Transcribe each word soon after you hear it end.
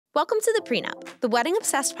Welcome to the Pre Nup, the wedding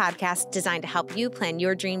obsessed podcast designed to help you plan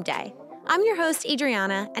your dream day. I'm your host,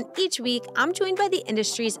 Adriana, and each week I'm joined by the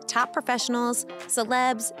industry's top professionals,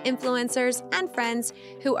 celebs, influencers, and friends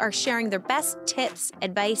who are sharing their best tips,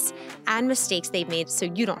 advice, and mistakes they've made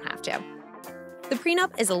so you don't have to. The Pre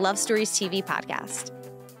Nup is a Love Stories TV podcast.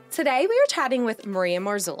 Today we are chatting with Maria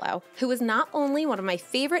Marzullo, who is not only one of my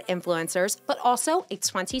favorite influencers, but also a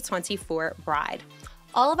 2024 bride.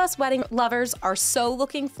 All of us wedding lovers are so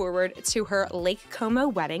looking forward to her Lake Como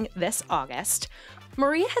wedding this August.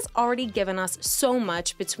 Maria has already given us so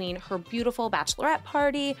much between her beautiful bachelorette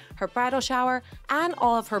party, her bridal shower, and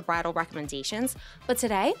all of her bridal recommendations. But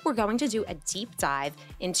today, we're going to do a deep dive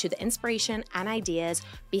into the inspiration and ideas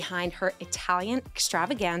behind her Italian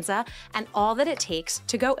extravaganza and all that it takes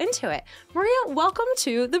to go into it. Maria, welcome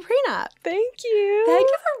to the Pre Nup. Thank you. Thank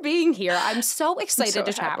you for being here. I'm so excited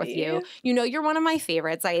to chat with you. You know, you're one of my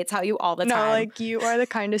favorites. I tell you all the time. No, like you are the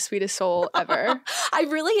kindest, sweetest soul ever. I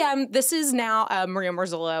really am. This is now Maria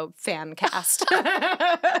Marzullo fan cast.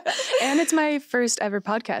 And it's my first ever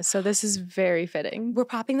podcast, so this is very fitting. We're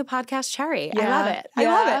popping the podcast cherry. Yeah. I love it. I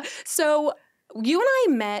love it. So you and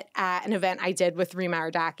I met at an event I did with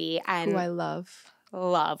Maria and who I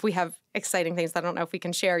love. We have exciting things that I don't know if we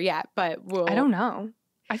can share yet, but I don't know.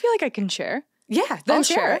 I feel like I can share. Yeah, then I'll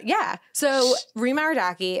share it. Yeah. So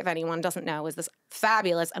Maria, if anyone doesn't know, is this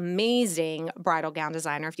fabulous, amazing bridal gown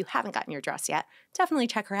designer. If you haven't gotten your dress yet, definitely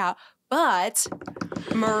check her out. But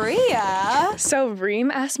Maria. So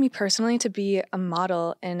Reem asked me personally to be a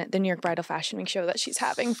model in the New York Bridal Fashion Week show that she's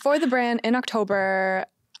having for the brand in October.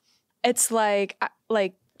 It's like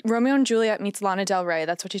Romeo and Juliet meets Lana Del Rey.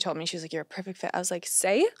 That's what she told me. She was like, "You're a perfect fit." I was like,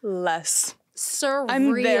 "Say less." Surreal.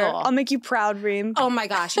 I'm there. I'll make you proud, Reem. Oh my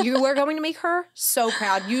gosh. You are going to make her so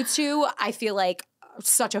proud. You two, I feel like,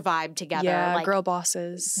 such a vibe together. Yeah, like, girl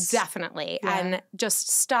bosses. Definitely. Yeah. And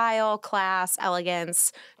just style, class,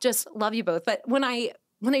 elegance. Just love you both. But when I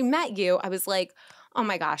met you, I was like, oh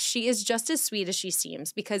my gosh, she is just as sweet as she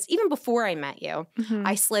seems. Because even before I met you,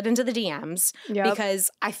 I slid into the DMs because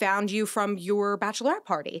I found you from your bachelorette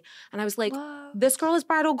party. And I was like, this girl has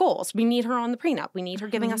bridal goals. We need her on the prenup. We need her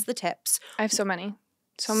giving us the tips. I have so many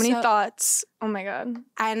thoughts. Oh my God.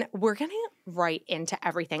 And we're getting right into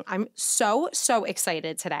everything. I'm so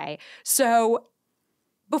excited today. So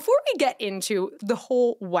before we get into the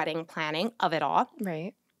whole wedding planning of it all,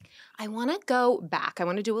 right, I want to go back. I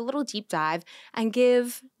want to do a little deep dive and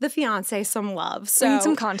give the fiance some love. So we need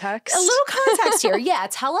some context. A little context here. Yeah.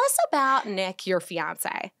 Tell us about Nick, your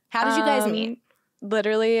fiance. How did you guys meet?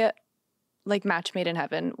 Literally, like match made in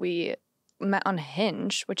heaven. We met on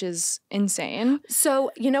Hinge, which is insane.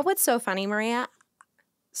 So you know what's so funny, Maria?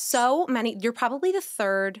 So many. You're probably the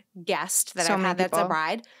third guest that I've had that's a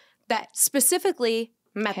bride that specifically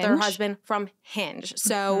met their husband from Hinge.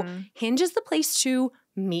 So Hinge is the place to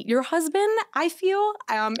meet your husband, I feel.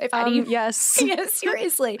 Yes. Yeah,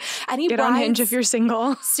 seriously. Any get brides, on Hinge if you're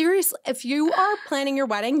single. Seriously, if you are planning your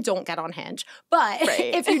wedding, don't get on Hinge. But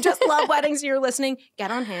if you just love weddings and you're listening,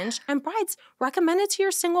 get on Hinge. And brides, recommend it to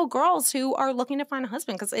your single girls who are looking to find a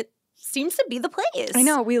husband because it seems to be the place. I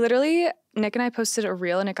know. Nick and I posted a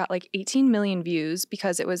reel and it got like 18 million views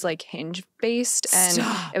because it was like Hinge based and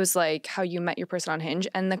it was like how you met your person on Hinge.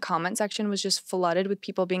 And the comment section was just flooded with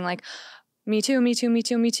people being like, me too, me too, me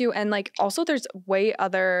too, me too. And like also there's way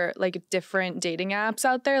other like different dating apps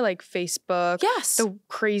out there like Facebook. Yes. The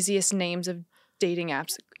craziest names of dating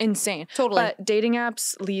apps. Insane. Totally. But dating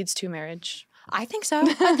apps leads to marriage. I think so.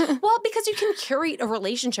 Well, because you can curate a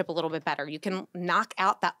relationship a little bit better. You can knock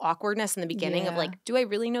out that awkwardness in the beginning of like, do I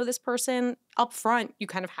really know this person? Up front, you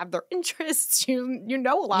kind of have their interests. You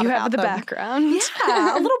know a lot about them. You have the background.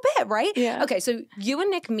 Yeah, a little bit, right? Yeah. Okay, so you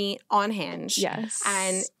and Nick meet on Hinge. Yes.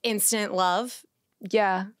 And instant love.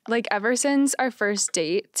 Yeah. Like ever since our first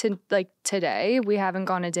date to like today, we haven't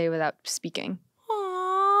gone a day without speaking.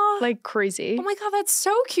 Like crazy. Oh my God, that's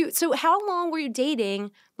so cute. So how long were you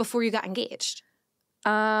dating before you got engaged?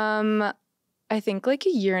 I think like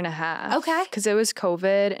a year and a half. Okay. Because it was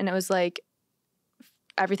COVID and it was like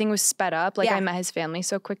everything was sped up. Like I met his family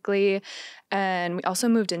so quickly. And we also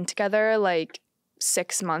moved in together like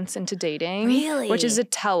 6 months into dating. Really? Which is a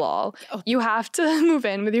tell-all. Oh. You have to move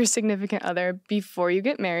in with your significant other before you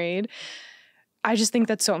get married. I just think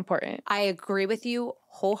that's so important. I agree with you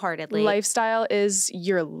wholeheartedly. Lifestyle is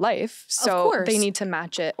your life, so they need to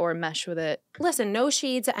match it or mesh with it. Listen, no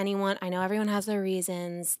shade to anyone. I know everyone has their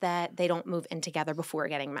reasons that they don't move in together before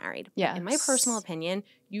getting married. Yeah. In my personal opinion,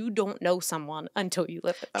 you don't know someone until you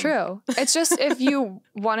live with them. True. It's just if you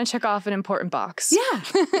want to check off an important box. Yeah,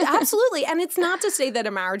 absolutely. And it's not to say that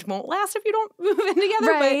a marriage won't last if you don't move in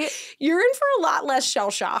together, Right. but you're in for a lot less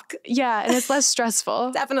shell shock. Yeah, and it's less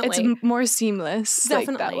stressful. Definitely. It's more seamless.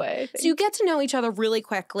 Definitely. Like that way. So you get to know each other really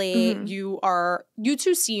quickly. You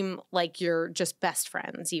two seem like you're just best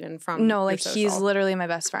friends, even from No, like your he's social. literally my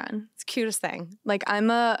best friend. It's the cutest thing. Like I'm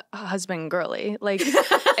a husband girly. Like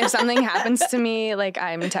if something happens to me, like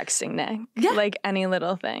I'm texting Nick. Yeah. Like any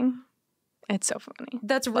little thing. It's so funny.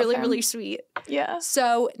 That's really, really sweet. Yeah.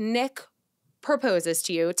 So Nick proposes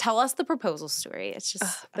to you. Tell us the proposal story. It's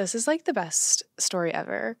just this is like the best story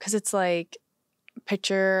ever because it's like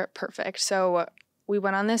picture perfect. So we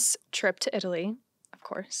went on this trip to Italy. Of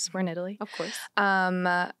course, we're in Italy. of course.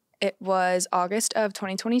 It was August of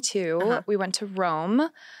 2022. We went to Rome.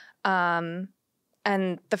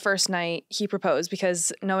 And the first night he proposed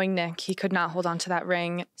because knowing Nick, he could not hold on to that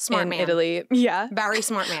ring Smart in man. Italy. Yeah. Very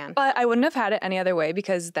smart man. But I wouldn't have had it any other way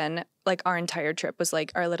because then like our entire trip was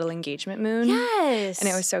like our little engagement moon. Yes. And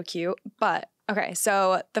it was so cute. But okay,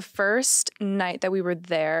 so the first night that we were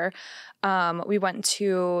there, we went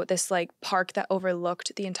to this like park that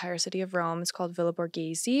overlooked the entire city of Rome. It's called Villa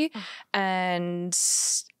Borghese. And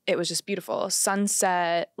it was just beautiful.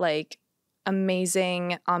 Sunset, like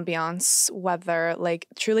amazing ambiance, weather, like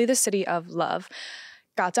truly the city of love.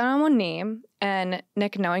 Got down on one knee, and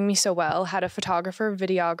Nick, knowing me so well, had a photographer,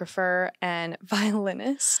 videographer, and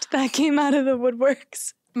violinist that came out of the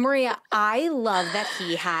woodworks. Maria, I love that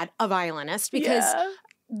he had a violinist because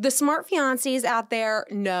the smart fiancés out there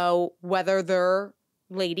know whether they're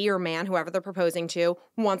lady or man, whoever they're proposing to,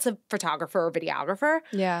 wants a photographer or videographer.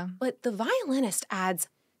 Yeah. But the violinist adds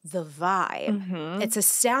the vibe. Mm-hmm. It's a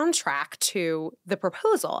soundtrack to the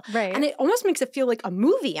proposal. Right. And it almost makes it feel like a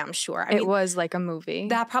movie, I'm sure. I It mean, was like a movie.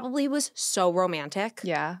 that probably was so romantic.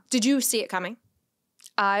 Yeah. Did you see it coming?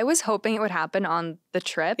 I was hoping it would happen on the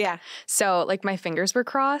trip. Yeah. So like my fingers were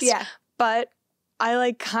crossed. Yeah. But I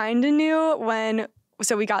like kind of knew when.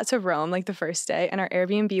 So we got to Rome like the first day and our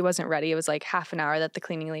Airbnb wasn't ready. It was like half an hour that the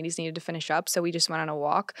cleaning ladies needed to finish up. So we just went on a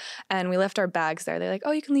walk and we left our bags there. They're like,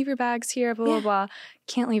 oh, you can leave your bags here, blah, blah, blah.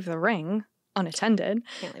 Can't leave the ring unattended.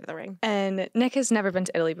 Can't leave the ring. And Nick has never been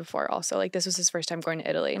to Italy before also. Like this was his first time going to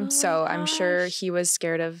Italy. So I'm sure he was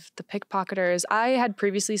scared of the pickpocketers. I had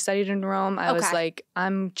previously studied in Rome. I was like,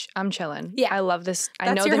 I'm chilling. Yeah. I love this. I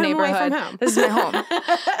That's know your the home away neighborhood. from home. This is my home.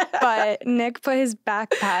 But Nick put his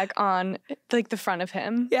backpack on like the front of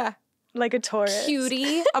him. Yeah. Like a tourist.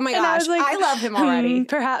 Cutie. Oh my And I gosh. was like, I love him already.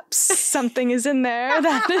 Perhaps something is in there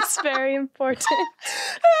that is very important.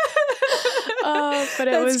 But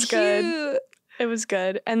it was good. Cute. It was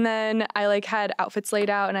good. And then I like had outfits laid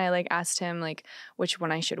out and I like asked him like which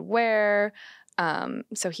one I should wear.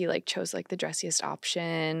 So he like chose like the dressiest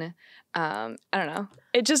option. I don't know.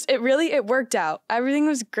 It worked out. Everything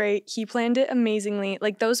was great. He planned it amazingly.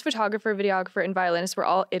 Like those photographer, videographer, and violinist were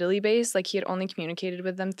all Italy based. Like he had only communicated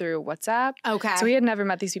with them through WhatsApp. Okay. So he had never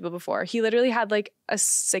met these people before. He literally had like a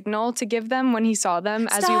signal to give them when he saw them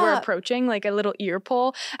as we were approaching, like a little ear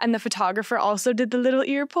pull. And the photographer also did the little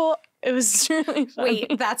ear pull. It was really funny.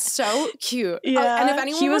 Wait, that's so cute. Yeah. And if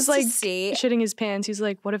anyone he was wants like to see, shitting his pants. He's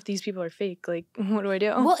like, what if these people are fake? Like, what do I do?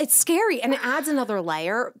 well, it's scary and it adds another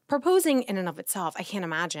layer. Proposing in and of itself, I can't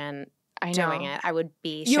imagine doing it. I would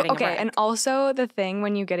be shitting a brick. And also the thing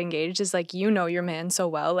when you get engaged is like, you know your man so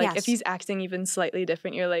well. Like if he's acting even slightly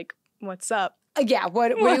different, you're like, what's up? Yeah,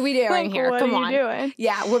 what are we doing Like, here? what Come are on. you doing?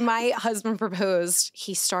 Yeah, when my husband proposed,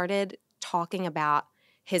 he started talking about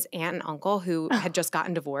his aunt and uncle who had just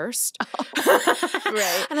gotten divorced.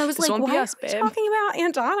 Right. And I was This like, won't be why us, are you babe." talking about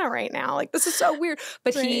Aunt Donna right now? Like, this is so weird.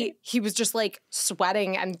 But Right. he was just like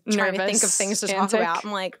sweating and trying to think of Nervous, things to talk antic. about.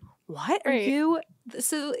 I'm like, what are Right. you?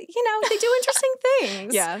 This is, they do interesting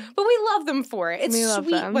things. Yeah. But we love them for it. It's We love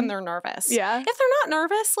sweet them. when they're nervous. Yeah. If they're not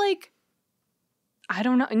nervous, like, I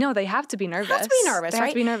don't know. No, they have to be nervous. they have to be nervous, They have right?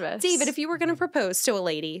 to be nervous. David, if you were going to propose to a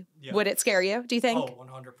lady, would it scare you, do you think? Oh,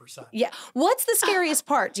 100%. Yeah. What's the scariest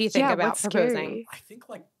part, do you think, about what's proposing? scary? I think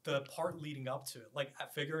like the part leading up to it, like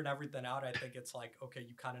figuring everything out, I think it's like, okay,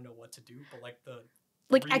 you kind of know what to do, but like the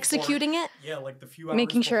Like 3, 4 executing it? Yeah, like the few hours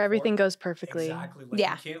Making sure before- everything goes perfectly. Exactly. Like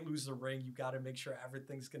Yeah. you can't lose the ring. You got to make sure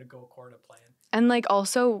everything's going to go according to plan. And like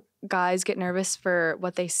also guys get nervous for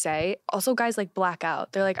what they say. Also guys like black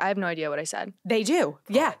out. They're like, I have no idea what I said. They do.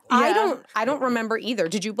 Yeah. Probably. I don't remember either.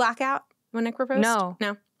 Did you black out when Nick proposed? No.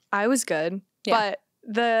 No. I was good. Yeah. But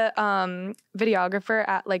the videographer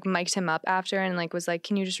at like mic'd him up after and like was like,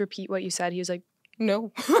 can you just repeat what you said? He was like,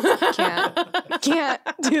 No. can't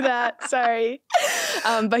do that. Sorry.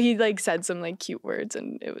 But he like said some like cute words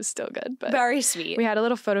and it was still good. But Very sweet. we had a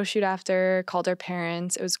little photo shoot after, called our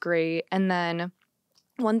parents. It was great. And then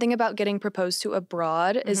one thing about getting proposed to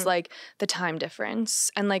abroad is like the time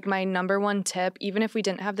difference. And like my number one tip, even if we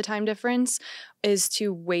didn't have the time difference, is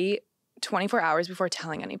to wait 24 hours before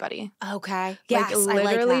telling anybody. Okay. Yes, like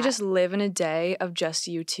literally I like that. just live in a day of just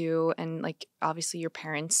you two and like obviously your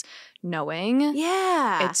parents knowing.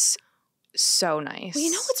 Yeah. It's so nice. Well,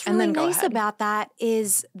 you know what's really nice about that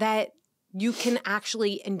is that you can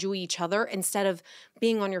actually enjoy each other instead of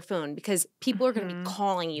being on your phone because people are going to be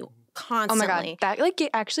calling you constantly. Oh my God. That like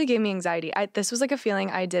actually gave me anxiety. This was like a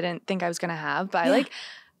feeling I didn't think I was going to have, but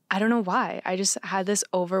I don't know why. I just had this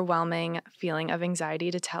overwhelming feeling of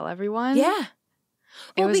anxiety to tell everyone. Yeah.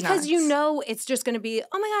 Well, because nuts. you know it's just going to be,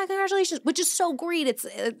 oh my God, congratulations, which is so great.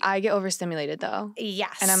 I get overstimulated though.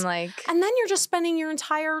 Yes. And I'm like. And then you're just spending your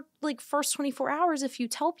entire like first 24 hours if you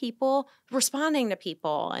tell people, responding to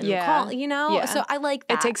people and call, you know? Yeah. So I like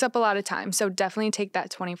that. It takes up a lot of time. So definitely take that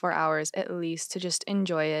 24 hours at least to just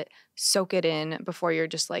enjoy it, soak it in before you're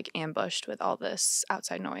just like ambushed with all this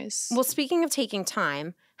outside noise. Well, speaking of taking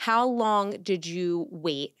time, how long did you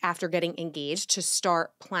wait after getting engaged to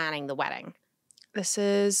start planning the wedding? This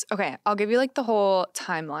is, okay, I'll give you like the whole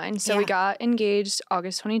timeline. So we got engaged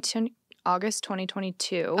August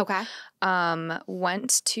 2022. Okay.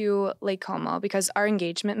 Went to Lake Como because our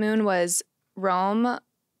engagement moon was Rome,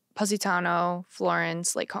 Positano,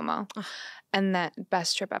 Florence, Lake Como. And that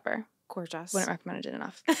best trip ever. Gorgeous. Wouldn't recommend it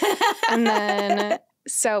enough. And then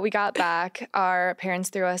so we got back. Our parents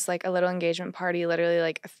threw us like a little engagement party literally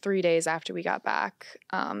like 3 days after we got back.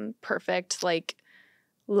 Perfect, like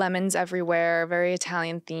lemons everywhere, very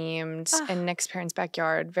Italian themed, in Nick's parents'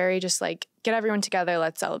 backyard. Very just like, get everyone together,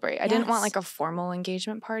 let's celebrate. I didn't want like a formal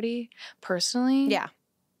engagement party personally. Yeah.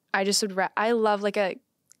 I just would, I love like a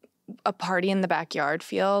party in the backyard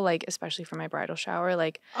feel, like especially for my bridal shower,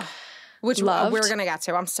 like which loved. we're going to get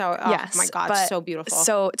to. I'm so, yes, oh my God, so beautiful.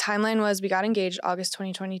 So timeline was we got engaged August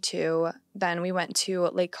 2022. Then we went to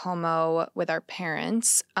Lake Como with our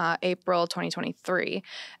parents April 2023.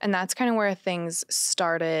 And that's kind of where things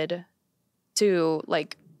started to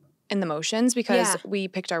like in the motions because we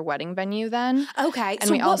picked our wedding venue then. Okay. And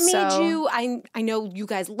so we what also, made you, I know you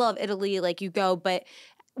guys love Italy, like you go, but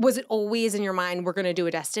was it always in your mind, we're going to do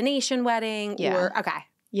a destination wedding? Yeah. Or, okay.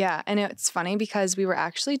 Yeah, and it's funny because we were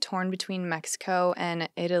actually torn between Mexico and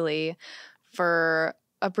Italy for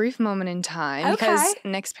a brief moment in time because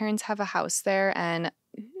Nick's parents have a house there and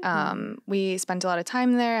we spent a lot of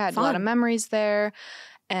time there, had a lot of memories there,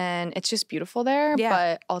 and it's just beautiful there. Yeah.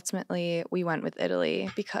 But ultimately, we went with Italy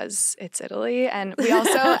because it's Italy, and we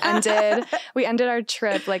also ended our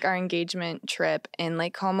trip, like our engagement trip, in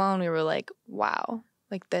Lake Como, and we were like, wow.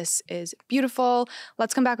 Like, this is beautiful.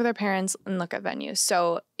 Let's come back with our parents and look at venues.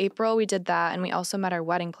 So April, we did that. And we also met our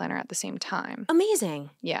wedding planner at the same time. Amazing.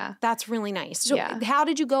 Yeah. That's really nice. So how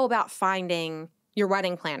did you go about finding your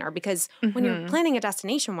wedding planner? Because when you're planning a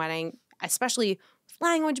destination wedding, especially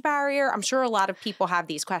language barrier, I'm sure a lot of people have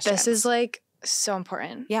these questions. This is like so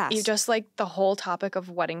important. Yes. You just like the whole topic of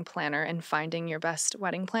wedding planner and finding your best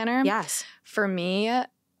wedding planner. Yes. For me,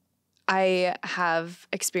 I have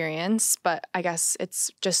experience, but I guess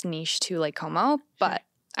it's just niche to Lake Como, but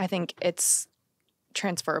I think it's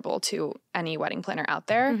transferable to any wedding planner out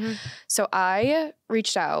there. So I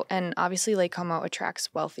reached out, and obviously Lake Como attracts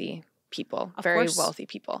wealthy people, very wealthy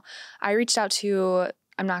people. I reached out to,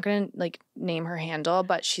 I'm not going to like name her handle,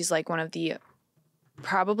 but she's like one of the,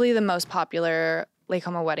 probably the most popular Lake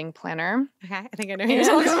Como wedding planner. Okay, I think I know who you're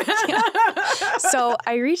talking about. So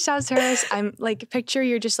I reached out to her. I'm like, picture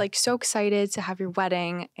you're just like so excited to have your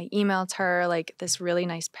wedding. I emailed her like this really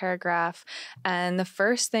nice paragraph. And the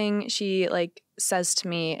first thing she like says to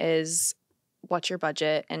me is, what's your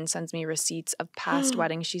budget? And sends me receipts of past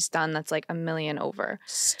weddings she's done that's like $1 million over.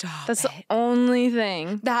 Stop That's the only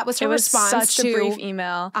thing. That was her response such to a brief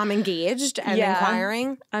email. I'm engaged and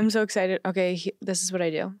inquiring. I'm so excited. Okay, this is what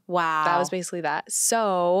I do. Wow. That was basically that.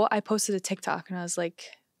 So I posted a TikTok and I was like,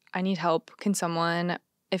 I need help. Can someone,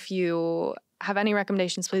 if you have any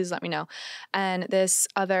recommendations, please let me know. And this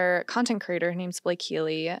other content creator, her name's Blake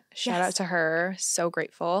Healy. Shout out to her. So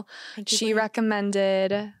grateful. She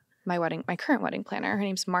recommended my current wedding planner. Her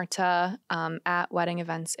name's Marta, at Wedding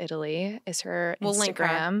Events Italy is her Instagram. Link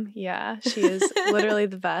her. Yeah, she is literally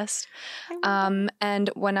the best. And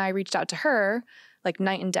when I reached out to her, like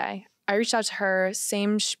night and day, I reached out to her,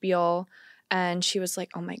 same spiel, and she was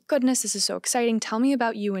like, oh my goodness, this is so exciting. Tell me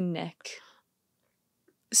about you and Nick.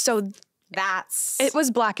 So That's it was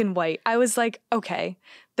black and white. I was like, okay,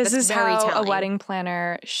 this That's is very how telling. a wedding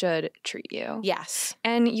planner should treat you. yes.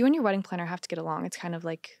 And you and your wedding planner have to get along. It's kind of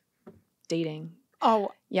like dating.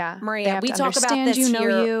 Oh, Yeah. They Maria, have we to talk about understand this you, know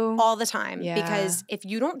here you. all the time Yeah. because if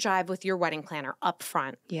you don't jive with your wedding planner up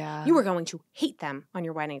front, Yeah. you are going to hate them on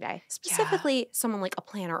your wedding day. Specifically, someone like a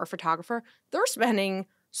planner or photographer, they're spending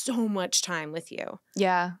so much time with you.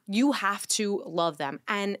 Yeah. You have to love them.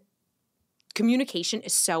 And communication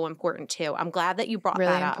is so important too. I'm glad that you brought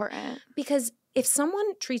Really that up. important. Because if someone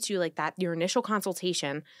treats you like that, your initial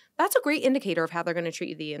consultation, that's a great indicator of how they're going to treat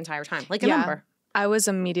you the entire time, like a number. I was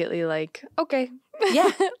immediately like, okay,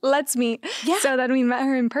 Yeah. let's meet. Yeah. So then we met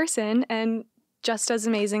her in person and just as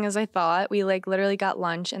amazing as I thought. We like literally got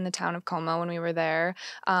lunch in the town of Como when we were there.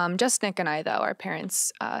 Just Nick and I, though. Our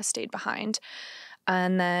parents stayed behind.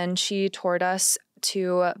 And then she toured us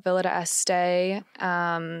to Villa d'Este.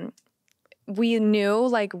 We knew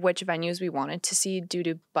like which venues we wanted to see due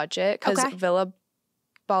to budget because Okay. Villa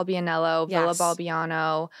Balbianello, Villa Yes.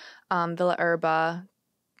 Balbiano, Villa Erba,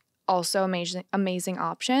 also amazing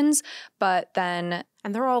options. But then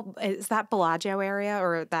And they're all, is that Bellagio area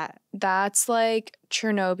or that? that's like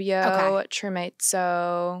Cernobbio, Okay.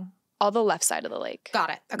 Trimezzo, all the left side of the lake. Got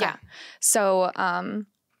it. Okay. Yeah. So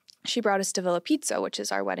she brought us to Villa Pizzo, which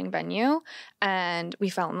is our wedding venue, and we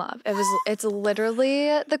fell in love. It's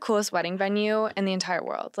literally the coolest wedding venue in the entire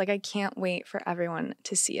world. Like I can't wait for everyone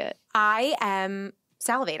to see it. I am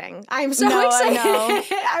salivating. I'm so No, I excited. know.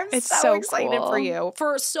 I'm It's so so excited for cool. you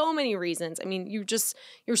for so many reasons. I mean,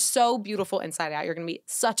 you're so beautiful inside out. You're going to be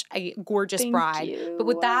such a gorgeous Thank bride. you. But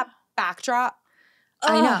with that backdrop,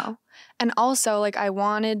 I ugh. know. And also, like, I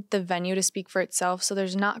wanted the venue to speak for itself, so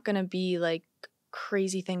there's not going to be, like,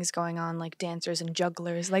 crazy things going on, like dancers and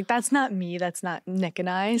jugglers. Like, that's not me. That's not Nick and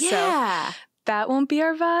I. So Yeah. that won't be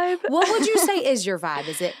our vibe. What would you say is your vibe?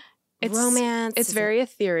 Is it romance? It's Is very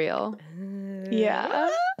ethereal. it- Yeah.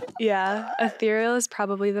 Yeah. Ethereal is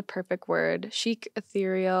probably the perfect word. Chic,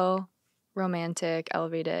 ethereal, romantic,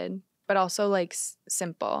 elevated, but also, like,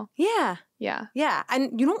 simple. Yeah. Yeah. Yeah.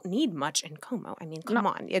 And you don't need much in Como. I mean, come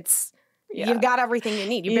on. Yeah. You've got everything you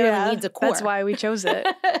need. You barely need decor. That's why we chose it.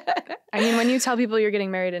 I mean, when you tell people you're getting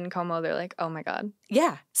married in Como, they're like, oh my God.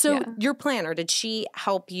 Yeah. So Yeah. your planner, did she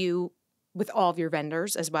help you with all of your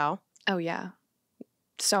vendors as well? Oh, yeah.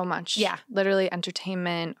 So much. Yeah. Literally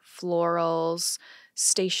entertainment, florals,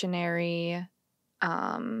 stationery,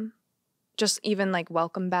 just even like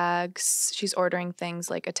welcome bags. She's ordering things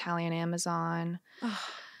like Italian Amazon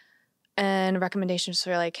and recommendations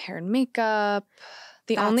for like hair and makeup.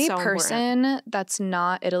 The That's only so person that's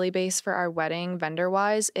not Italy-based for our wedding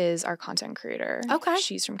vendor-wise is our content creator. Okay.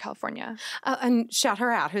 She's from California. And shout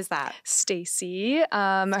her out. Who's that? Stacy.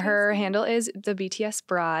 Her handle is the BTS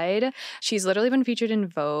Bride. She's literally been featured in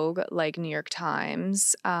Vogue, like New York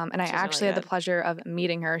Times. And I She's actually really had the good. pleasure of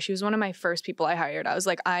meeting her. She was one of my first people I hired. I was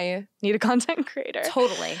like, I need a content creator.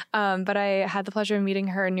 Totally. But I had the pleasure of meeting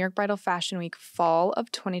her in New York Bridal Fashion Week, fall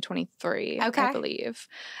of 2023, Okay. I believe.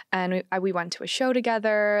 And we went to a show together,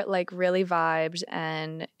 like really vibed,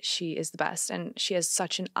 and she is the best. And she has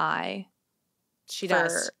such an eye She for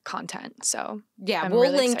does. content. So Yeah, I'm we'll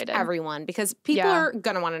really link excited. everyone because people Yeah. are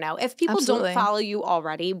going to want to know. If people Absolutely. don't follow you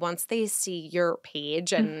already, once they see your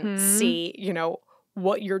page and Mhm. see,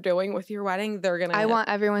 what you're doing with your wedding, they're going to I want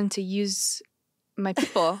everyone to use my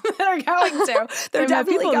people. they're going to. They're They're my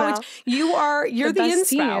definitely people going now. to. You're the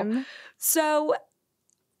best inspo. team. So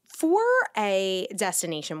for a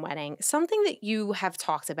destination wedding, something that you have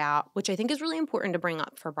talked about, which I think is really important to bring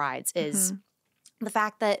up for brides, is the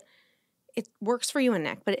fact that it works for you and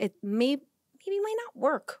Nick, but it maybe might not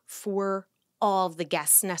work for all of the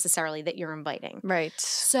guests necessarily that you're inviting. Right.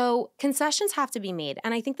 So concessions have to be made.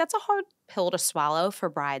 And I think that's a hard pill to swallow for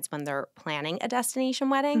brides when they're planning a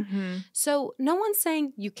destination wedding. Mhm. So no one's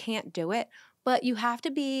saying you can't do it, but you have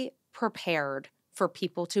to be prepared for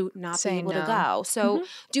people to not Say be able to no. go. So Mhm.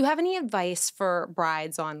 do you have any advice for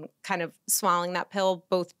brides on kind of swallowing that pill,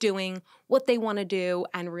 both doing what they want to do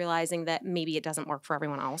and realizing that maybe it doesn't work for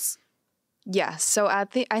everyone else? Yeah. So I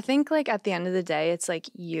think like at the end of the day, it's like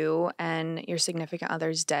you and your significant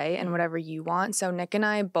other's day and whatever you want. So Nick and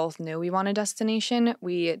I both knew we want a destination.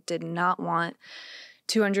 We did not want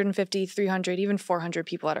 250, 300, even 400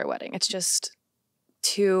 people at our wedding. It's just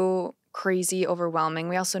too crazy, overwhelming.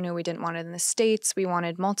 We also knew we didn't want it in the States. We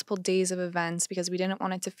wanted multiple days of events because we didn't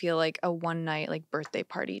want it to feel like a one night, like birthday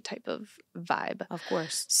party type of vibe. Of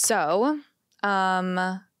course. So,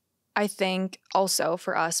 I think also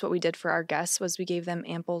for us, what we did for our guests was we gave them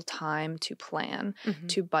ample time to plan, Mhm.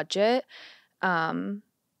 to budget,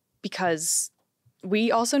 because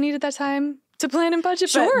we also needed that time to plan and budget,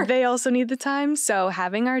 Sure. but they also need the time. So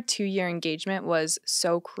having our 2-year engagement was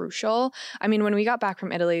so crucial. I mean, when we got back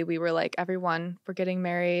from Italy, we were like, everyone, we're getting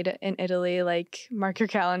married in Italy, like mark your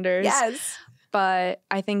calendars. Yes. But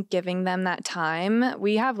I think giving them that time,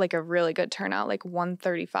 we have like a really good turnout, like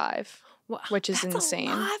 135, which is That's insane.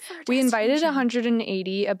 a lot for a We invited destination.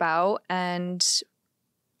 180 about, and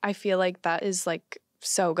I feel like that is like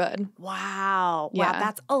so good. Wow. Yeah. Wow,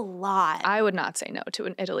 that's a lot. I would not say no to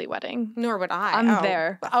an Italy wedding. Nor would I. I'm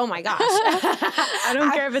there. Oh my gosh. I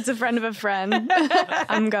don't care if it's a friend of a friend.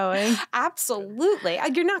 I'm going. Absolutely.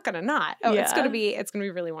 You're not gonna not. Oh, it's Yeah. gonna be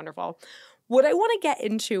really wonderful. What I want to get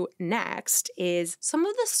into next is some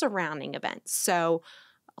of the surrounding events. So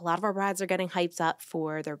a lot of our brides are getting hyped up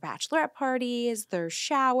for their bachelorette parties, their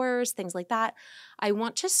showers, things like that. I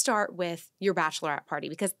want to start with your bachelorette party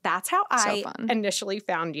because that's how I fun. initially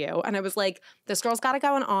found you. And I was like, this girl's got it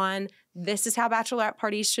going on. This is how bachelorette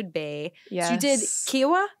parties should be. Yes. So you did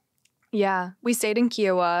Kiowa? Yeah. We stayed in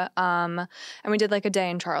Kiowa, and we did like a day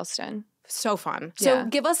in Charleston. So fun. So Yeah.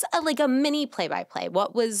 give us a mini play-by-play.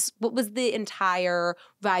 What was the entire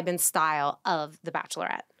vibe and style of the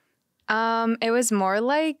bachelorette? It was more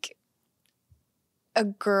like a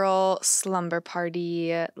girl slumber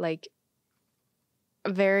party, like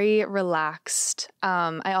very relaxed.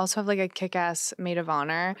 I also have like a kick-ass maid of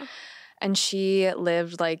honor, and she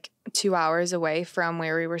lived like 2 hours away from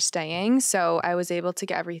where we were staying. So I was able to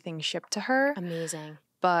get everything shipped to her. Amazing.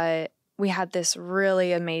 But we had this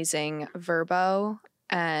really amazing Verbo,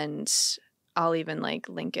 and I'll even like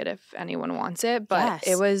link it if anyone wants it. But Yes.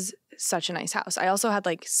 it was such a nice house. I also had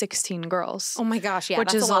like 16 girls. Oh my gosh, yeah,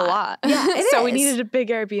 which that's is a lot. Yeah, it So we is. needed a big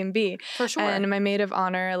Airbnb. For sure. And my maid of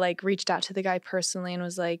honor like reached out to the guy personally and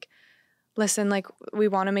was like, listen, like we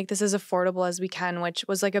want to make this as affordable as we can, which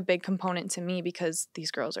was like a big component to me because these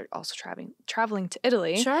girls are also traveling to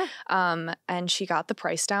Italy. Sure. And she got the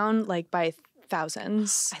price down like by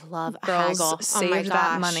thousands. I love a Girls haggle. saved oh my that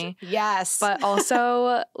gosh. money. Yes. But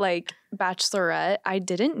also like bachelorette, I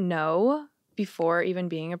didn't know before even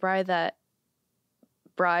being a bride that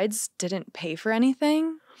brides didn't pay for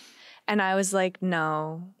anything. And I was like,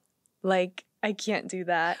 no, like I can't do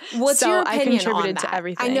that. What's so your opinion I contributed on that? to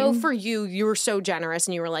everything. I know for you were so generous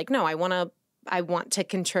and you were like, no, I want to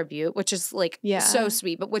contribute, which is like Yeah. so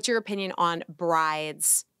sweet. But what's your opinion on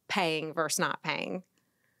brides paying versus not paying?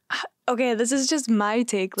 Okay, this is just my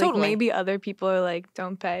take. Like Totally. maybe other people are like,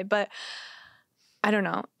 don't pay, but I don't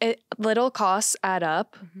know. Little costs add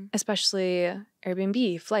up, Mhm. especially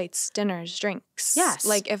Airbnb, flights, dinners, drinks. Yes.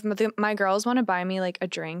 Like if my girls want to buy me like a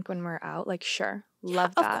drink when we're out, like sure,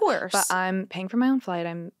 love that. Of course. But I'm paying for my own flight.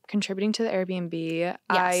 I'm contributing to the Airbnb.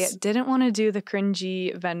 I Yes. didn't want to do the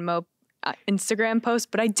cringy Venmo Instagram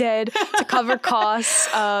post, but I did to cover costs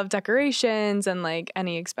of decorations and like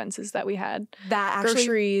any expenses that we had. That actually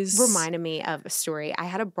Groceries. reminded me of a story. I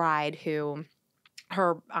had a bride who,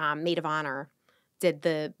 her maid of honor did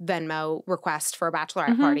the Venmo request for a bachelorette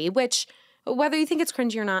Mhm. party, which whether you think it's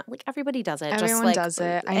cringy or not, like everybody does it. Everyone just like, does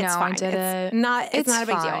it. I it's know, I fine. did it's it. Not, it's It's not a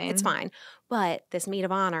big deal. It's fine. fine. But this maid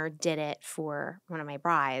of honor did it for one of my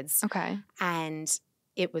brides, Okay. and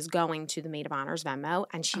it was going to the maid of honor's Venmo,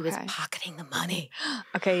 and she was Okay. pocketing the money.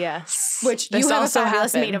 Okay, yes. Which This you have a also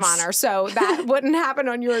fabulous maid of happens. honor, so that wouldn't happen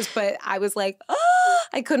on yours. But I was like, oh,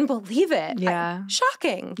 I couldn't believe it. Yeah.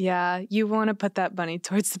 Shocking. Yeah, you want to put that money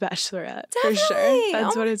towards the bachelorette for Definitely. sure.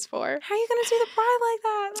 That's Oh what my- it's for. How are you going to do the bride like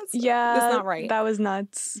that? That's not right. That was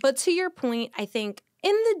nuts. But to your point, I think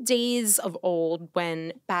in the days of old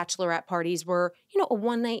when bachelorette parties were, a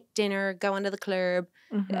one-night dinner, going to the club,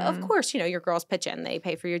 of Mhm. course, your girls pitch in. They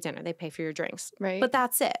pay for your dinner. They pay for your drinks. Right. But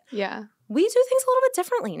that's it. Yeah. We do things a little bit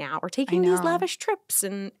differently now. We're taking these know. lavish trips,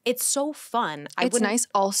 and it's so fun. It's nice.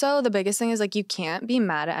 Also, the biggest thing is like you can't be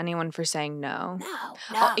mad at anyone for saying no.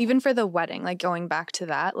 No. Even for the wedding, like going back to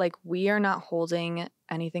that, like we are not holding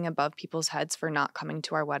anything above people's heads for not coming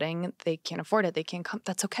to our wedding. They can't afford it. They can't come.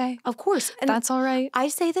 That's okay. Of course. And That's all right. I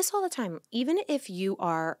say this all the time. Even if you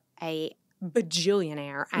are a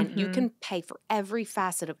bajillionaire and you Mhm. can pay for every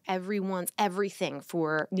facet of everyone's everything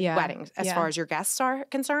for Yeah. weddings as Yeah. far as your guests are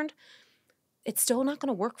concerned, it's still not going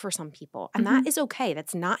to work for some people. And that is okay.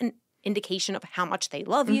 That's not an indication of how much they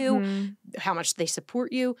love you, Mhm. how much they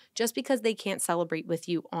support you. Just because they can't celebrate with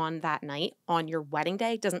you on that night, on your wedding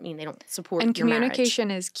day, doesn't mean they don't support And your marriage. communication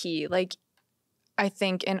is key. Like, I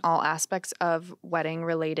think in all aspects of wedding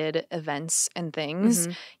related events and things,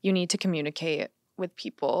 Mhm. you need to communicate with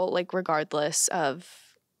people, like, regardless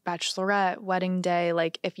of bachelorette, wedding day.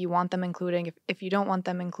 Like, if you want them including, if you don't want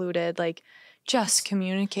them included, like, just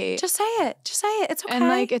communicate. Just say it. Just say it. It's okay. and,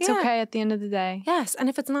 like, it's Yeah. okay at the end of the day. Yes. And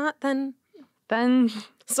if it's not, then then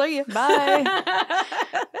See you. bye.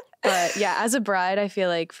 But yeah, as a bride, I feel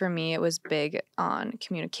like for me, it was big on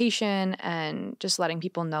communication and just letting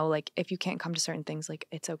people know, like, if you can't come to certain things, like,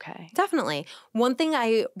 it's okay. Definitely. One thing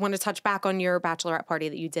I want to touch back on your bachelorette party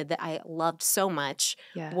that you did that I loved so much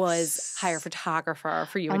was hire a photographer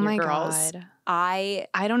for you and your girls. God. I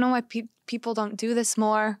don't know why people don't do this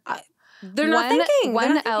more. They're not thinking.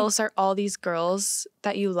 When else are all these girls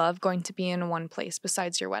that you love going to be in one place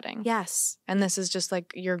besides your wedding? Yes. And this is just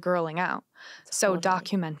like you're girling out. So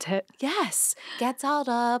document it. Yes. Get dolled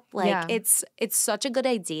up. Like it's such a good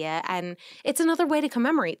idea. And it's another way to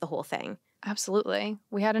commemorate the whole thing. Absolutely.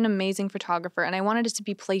 We had an amazing photographer and I wanted it to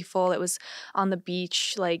be playful. It was on the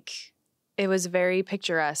beach. Like it was very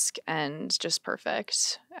picturesque and just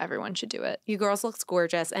perfect. Everyone should do it. You girls looked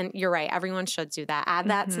gorgeous. And you're right. Everyone should do that. Add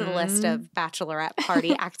that to the list of bachelorette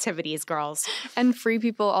party activities, girls. And Free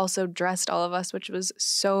People also dressed all of us, which was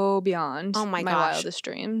so beyond my wildest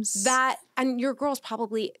dreams. And your girls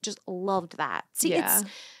probably just loved that. See,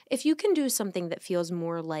 if you can do something that feels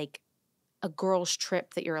more like a girls'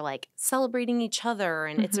 trip that you're like celebrating each other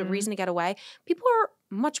and it's a reason to get away, people are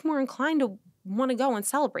much more inclined to want to go and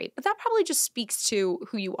celebrate. But that probably just speaks to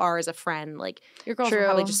who you are as a friend. Like your girls are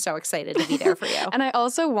probably just so excited to be there for you. And I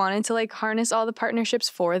also wanted to like harness all the partnerships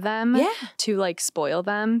for them to like spoil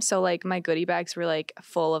them. So like my goodie bags were like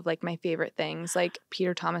full of like my favorite things, like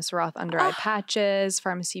Peter Thomas Roth under eye patches,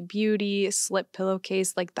 Pharmacy Beauty, slip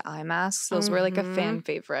pillowcase, like the eye masks. Those were like a fan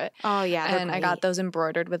favorite. Oh yeah. And I got those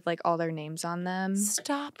embroidered with like all their names on them.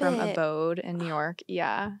 From Abode in New York.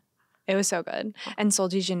 Yeah. It was so good. And Sol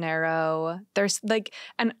de Janeiro. There's like,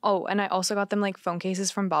 and I also got them like phone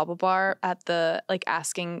cases from Bobble Bar at the like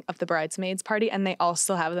asking of the bridesmaids party, and they all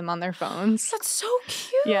still have them on their phones. That's so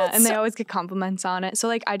cute. Yeah, and they always get compliments on it. So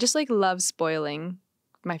like I just like love spoiling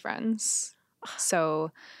my friends.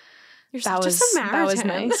 So that was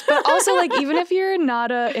nice. But also like even if you're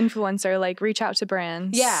not an influencer, like reach out to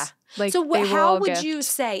brands. Yeah. Like, so how would you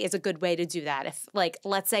say is a good way to do that? If like,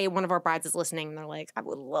 let's say one of our brides is listening and they're like, I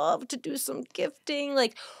would love to do some gifting.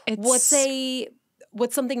 Like what's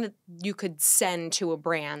something that you could send to a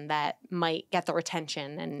brand that might get their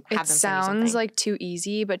attention and have them send you something? Sounds like too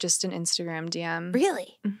easy, but just an Instagram DM.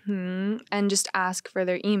 Really? And just ask for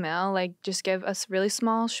their email. Like just give us really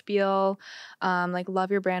small spiel. Like love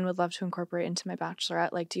your brand, would love to incorporate into my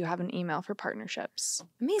bachelorette. Like do you have an email for partnerships?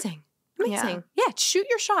 Amazing. Yeah, shoot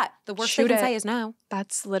your shot. The worst they can say is no.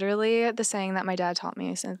 That's literally the saying that my dad taught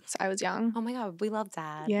me since I was young. Oh my God, we love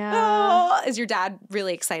Dad. Yeah. Oh, is your dad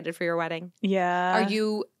really excited for your wedding? Yeah. Are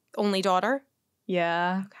you only daughter?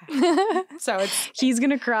 Yeah. Okay. So he's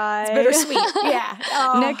gonna cry. It's bittersweet. Yeah.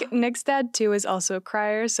 Oh. Nick's dad too is also a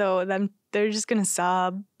crier, so they're just gonna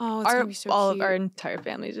sob. Oh, it's gonna be so cute. All of our entire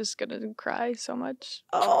family is just gonna cry so much.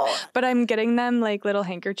 Oh. But I'm getting them like little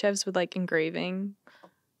handkerchiefs with like engraving.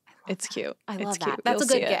 It's cute. I love that. That's a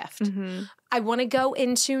good gift. I want to go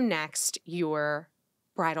into next your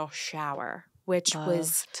bridal shower, which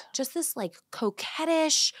was just this like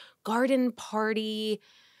coquettish garden party.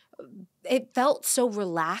 It felt so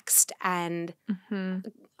relaxed and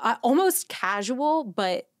almost casual,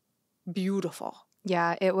 but beautiful.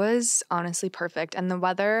 Yeah, it was honestly perfect. And the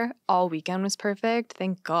weather all weekend was perfect.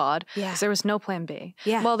 Thank God. Yeah. Because there was no plan B.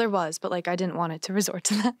 Yeah. Well, there was, but like I didn't want it to resort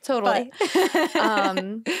to that. Totally.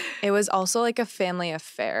 But, it was also like a family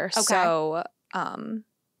affair. Okay. So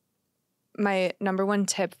my number one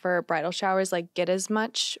tip for bridal showers, like get as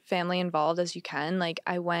much family involved as you can. Like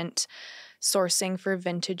I went sourcing for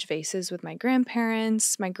vintage vases with my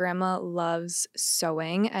grandparents. My grandma loves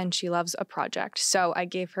sewing and she loves a project. So I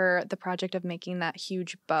gave her the project of making that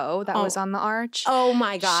huge bow that was on the arch. Oh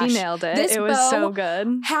my gosh. She nailed it. It was so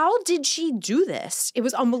good. How did she do this? It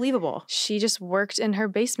was unbelievable. She just worked in her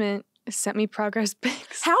basement, sent me progress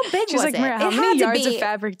pics. How big was it? She's like, Maria, how many yards of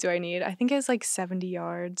fabric do I need? I think it's like 70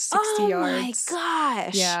 yards, 60 yards. Oh my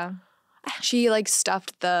gosh. Yeah. She like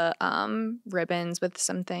stuffed the ribbons with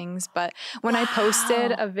some things, but when I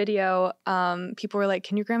posted a video, people were like,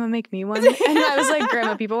 "Can your grandma make me one?" And I was like,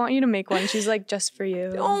 "Grandma, people want you to make one." She's like, "Just for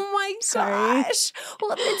you." Oh my gosh!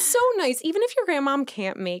 Well, it's so nice. Even if your grandmom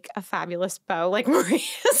can't make a fabulous bow like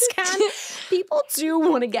Maria's can, people do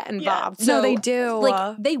want to get involved. Yeah. So no, they do.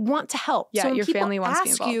 Like they want to help. Yeah, so your family wants to be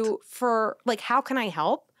ask involved. you for like, how can I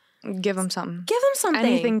help? Give them something. Give them something.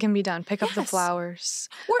 Anything can be done. Pick up the flowers.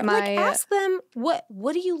 Or like ask them, what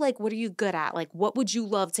do you like? What are you good at? Like, what would you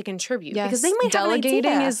love to contribute? Yes. Because they might have an idea.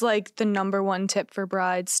 Delegating is like the number one tip for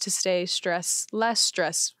brides to stay less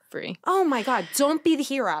stress free. Oh my God. Don't be the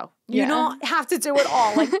hero. You don't have to do it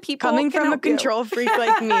all. Like people coming can from a help you. control freak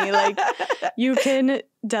like me, like you can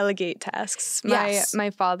delegate tasks. Yes. My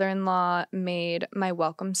father-in-law made my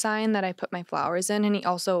welcome sign that I put my flowers in, and he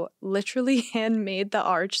also literally handmade the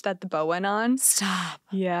arch that the bow went on. Stop.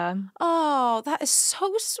 Yeah. Oh, that is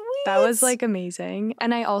so sweet. That was like amazing.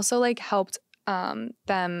 And I also like helped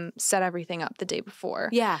them set everything up the day before.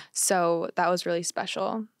 Yeah. So that was really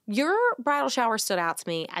special. Your bridal shower stood out to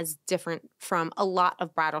me as different from a lot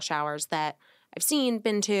of bridal showers that I've seen,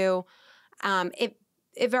 been to.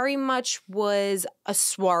 It very much was a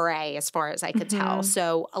soiree as far as I could tell.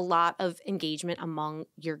 So a lot of engagement among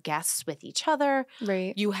your guests with each other.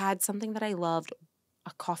 Right. You had something that I loved,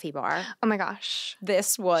 a coffee bar. Oh my gosh.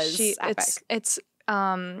 This was epic. It's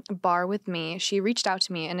Bar with Me. She reached out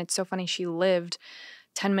to me, and it's so funny. She lived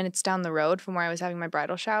 10 minutes down the road from where I was having my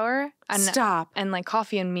bridal shower. And, Stop. And like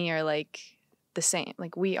coffee and me are like the same.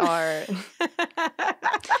 Like we are.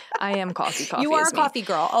 I am coffee. You are a is me. coffee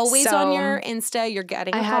girl. Always So, on your Insta, you're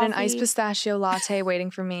getting. I a had an coffee. iced pistachio latte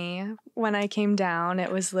waiting for me when I came down.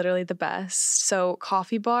 It was literally the best. So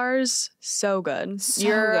coffee bars, so good. So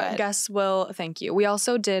Your good. guests will thank you. We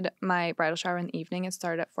also did my bridal shower in the evening. It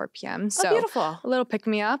started at 4 p.m. So Oh, beautiful. a little pick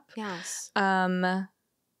me up. Yes.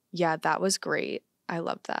 Yeah, that was great. I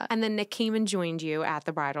loved that. And then Nick came and joined you at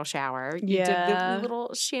the bridal shower. You did Yeah. the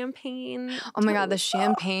little champagne. Oh my God, the toast.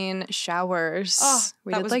 champagne showers. Oh,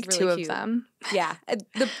 We that did was like really 2 cute. of them. Yeah.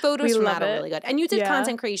 The photos We from love that are it. really good. And you did Yeah.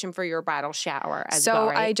 content creation for your bridal shower as So well,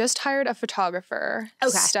 right? I just hired a photographer, Okay.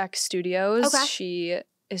 Stack Studios. Okay. She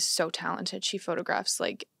is so talented. She photographs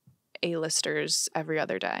like A-listers every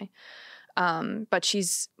other day. But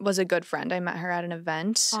was a good friend. I met her at an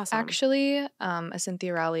event, Awesome. actually, a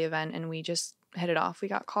Cynthia Rowley event, and we just hit it off. We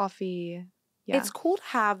got coffee. Yeah. It's cool to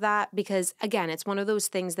have that because, again, it's one of those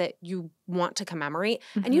things that you want to commemorate.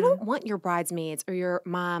 And you don't want your bridesmaids or your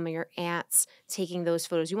mom or your aunts taking those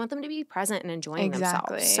photos. You want them to be present and enjoying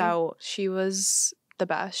themselves. So she was the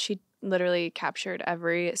best. She literally captured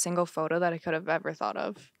every single photo that I could have ever thought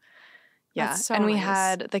of. Yeah. That's so and we nice.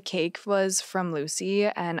 had the cake was from Lucy,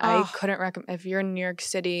 and I couldn't recommend, if you're in New York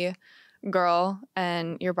City girl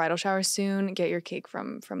and your bridal shower soon, get your cake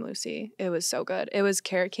from Lucy. It was so good. It was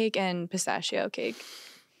carrot cake and pistachio cake.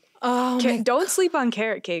 Don't sleep on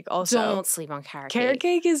carrot cake also. Don't sleep on carrot cake. Carrot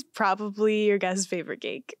cake is probably your guest's favorite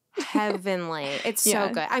cake. Heavenly. It's so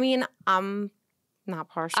Yeah. good. I mean, I'm not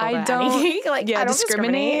partial I to don't any cake. Like, I don't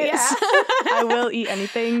discriminate. Yeah. I will eat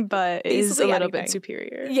anything, but it is a Basically little anything. bit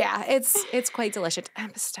superior. Yeah, it's quite delicious.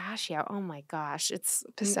 And pistachio, oh my gosh.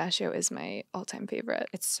 Pistachio is my all-time favorite.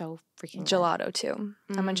 It's so freaking good. Gelato too.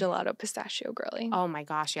 I'm a Mm. gelato pistachio girly. Oh my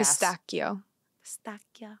gosh, yes. Pistacchio.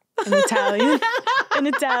 Pistachio. In Italian. In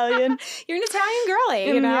Italian. You're an Italian girly,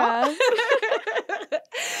 you know? Yeah.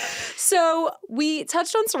 So we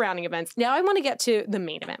touched on surrounding events. Now I want to get to the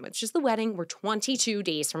main event, which is the wedding. We're 22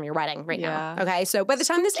 days from your wedding right now. Yeah. Okay, so by the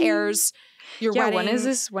time this airs, your Yeah, wedding... when is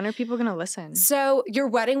this? When are people going to listen? So your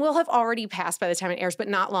wedding will have already passed by the time it airs, but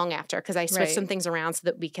not long after, because I switched Right. some things around so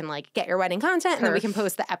that we can like get your wedding content and then we can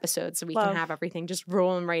post the episode so we Love. can have everything just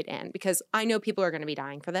rolling right in. Because I know people are going to be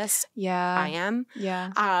dying for this. Yeah. I am.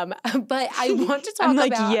 Yeah. But I want to talk I'm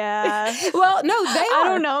like, about. yeah. Well, no, they are. I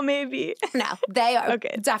don't know, maybe. No, they are.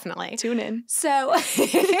 Okay. Definitely. Tune in. So,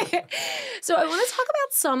 so I want to talk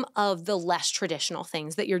about some of the less traditional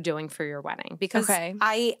things that you're doing for your wedding because Okay.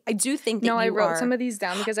 I do think that No, I you wrote are. some of these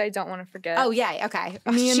down because I don't want to forget. Oh yeah, okay.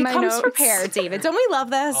 Me and She my comes notes. prepared, David. Don't we love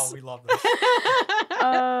this? Oh, we love this.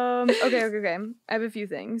 Okay. I have a few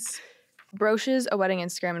things. Brooches, a wedding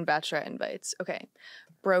Instagram, and bachelorette invites. Okay.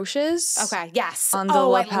 Brooches. Okay. Yes. On the I love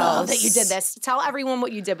lapels. that you did this. Tell everyone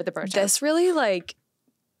what you did with the brooches. This really like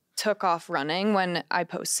took off running when I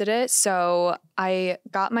posted it. So I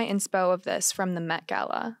got my inspo of this from the Met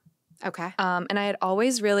Gala. Okay. And I had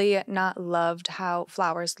always really not loved how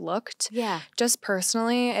flowers looked. Yeah. Just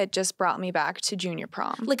personally, it just brought me back to junior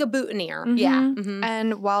prom. Like a boutonniere. Mhm. Yeah. Mhm.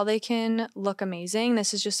 And while they can look amazing,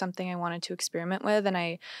 this is just something I wanted to experiment with. And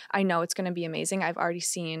I know it's going to be amazing. I've already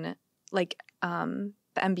seen like the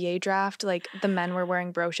NBA draft, like the men were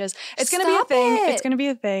wearing brooches. It's going to be a Stop thing. it. It's going to be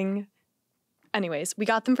a thing. Anyways, we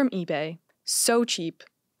got them from eBay. So cheap.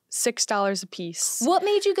 $6 a piece. What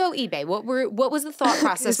made you go eBay? What was the thought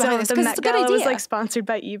process So behind this? the Because Met it's a good Gala idea. was like sponsored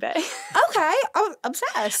by eBay. Okay. I'm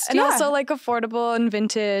obsessed. And yeah. also like affordable and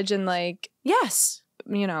vintage and like, yes.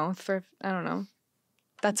 you know, for, I don't know.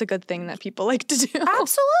 that's a good thing that people like to do.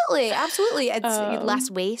 Absolutely. It's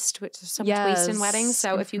less waste, which there's so much waste in weddings.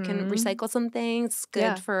 So if you can recycle some things, it's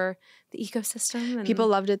good for the ecosystem. And people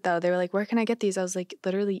loved it though. They were like, where can I get these? I was like,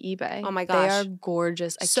 literally eBay. Oh my gosh. They are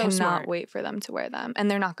gorgeous. I cannot wait for them to wear them.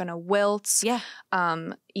 And they're not going to wilt. Yeah.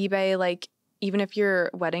 eBay, like, even if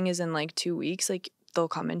your wedding is in like 2 weeks, like, they'll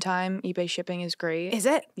come in time. eBay shipping is great. Is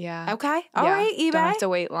it? Yeah. Okay. All right, eBay. Don't have to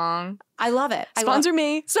wait long. I love it. Sponsor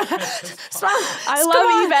me. I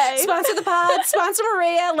love eBay. Sponsor the pod. Sponsor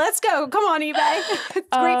Maria. Let's go. Come on, eBay. It's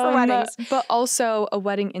great for weddings. But also a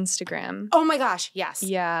wedding Instagram. Oh my gosh, yes.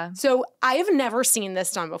 Yeah. So I have never seen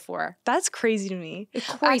this done before. That's crazy to me. It's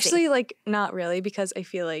crazy. Actually, like, not really, because I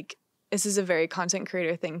feel like this is a very content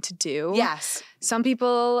creator thing to do. Yes. Some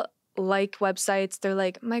people like websites. They're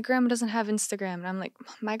like, my grandma doesn't have Instagram. And I'm like,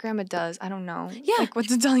 my grandma does. I don't know. Yeah. Like, what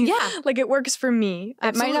to tell you? Yeah. Like, it works for me.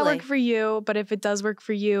 Absolutely. It might not work for you, but if it does work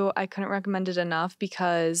for you, I couldn't recommend it enough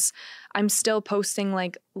because I'm still posting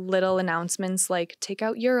like little announcements like take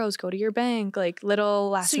out euros, go to your bank, like little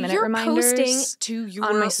last minute reminders. So you're posting to your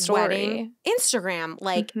on my story. wedding Instagram,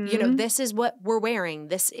 like, you know, this is what we're wearing.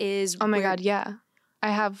 This is Oh my God, yeah.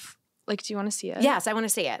 I have... Like, do you want to see it? Yes, I want to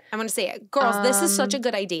see it. Girls, this is such a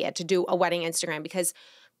good idea to do a wedding Instagram because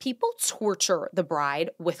people torture the bride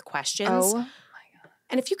with questions. Oh my God.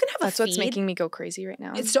 And if you can have That's a feed, what's making me go crazy right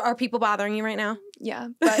now. Are people bothering you right now? Yeah.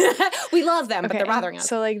 But we love them, but they're bothering us.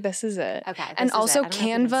 So, like, this is it. Okay. And also,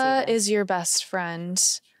 Canva is your best friend.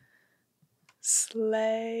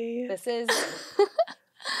 Slay. This is...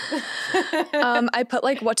 I put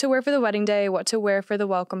like what to wear for the wedding day, what to wear for the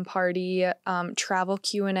welcome party, travel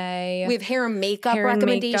Q&A. We have hair and makeup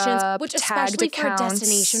recommendations, which especially for a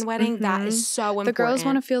destination wedding, that is so important. The girls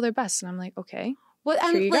want to feel their best, and I'm like, okay. Well,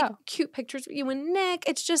 and here you like go. Cute pictures of you and Nick.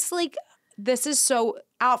 It's just like this is so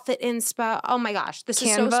outfit inspo. Oh my gosh, this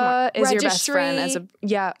is so smart. Canva is your best friend as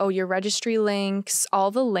your registry links,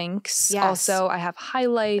 all the links. Yes. Also, I have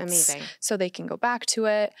highlights. Amazing. So they can go back to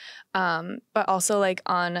it. But also like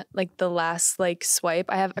on like the last like swipe,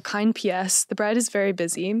 I have a kind PS. The bride is very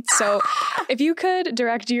busy. So if you could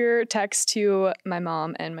direct your text to my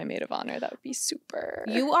mom and my maid of honor, that would be super.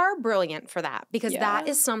 You are brilliant for that because that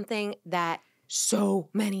is something that so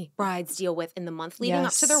many brides deal with in the month leading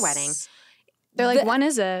up to their wedding. They're like, when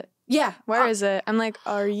is it? Yeah. Where is it? I'm like,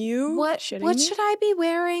 are you what should I be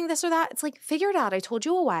wearing? This or that? It's like, figure it out. I told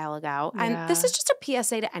you a while ago. And this is just a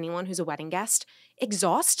PSA to anyone who's a wedding guest.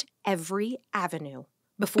 Exhaust every avenue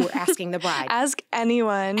before asking the bride. Ask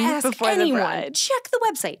anyone before the bride. Check the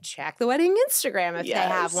website. Check the wedding Instagram if they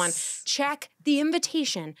have one. Check the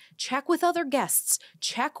invitation. Check with other guests.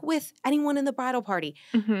 Check with anyone in the bridal party.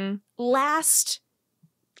 Last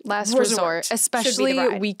resort,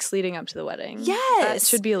 especially weeks leading up to the wedding. Yes. That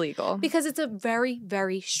should be illegal. Because it's a very,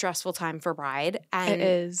 very stressful time for bride. And it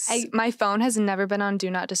is. My phone has never been on Do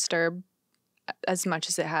Not Disturb as much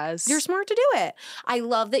as it has. You're smart to do it. I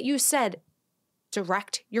love that you said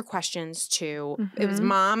direct your questions to, it was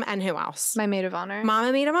mom and who else? My maid of honor. Mom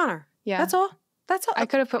and maid of honor. Yeah. That's all. I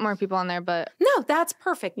could have put more people on there, but. No, that's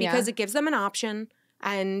perfect because it gives them an option.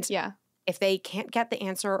 And if they can't get the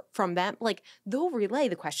answer from them, like they'll relay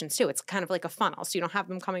the questions too. It's kind of like a funnel. So you don't have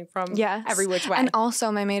them coming from every which way. And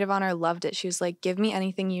also my maid of honor loved it. She was like, give me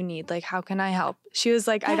anything you need. Like, how can I help? She was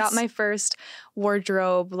like, I got my first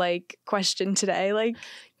wardrobe like question today. Like,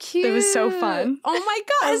 cute. It was so fun. Oh my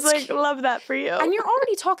God. I was like, love that for you. And you're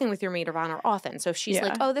already talking with your maid of honor often. So if she's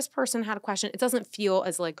like, oh, this person had a question, it doesn't feel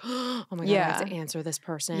as like, oh my God, I have to answer this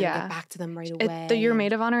person. Get back to them right away. Your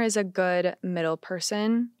maid of honor is a good middle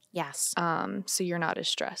person. Yes. So you're not as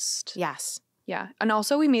stressed. Yes. Yeah. And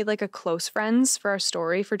also we made like a close friends for our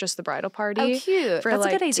story for just the bridal party. Oh, cute. For That's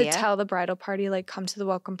like a good idea. to tell the bridal party, like come to the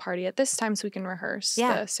welcome party at this time so we can rehearse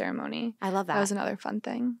the ceremony. I love that. That was another fun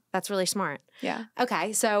thing. That's really smart. Yeah.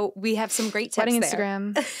 Okay. So we have some great tips Wedding there.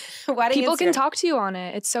 Instagram. People can talk to you on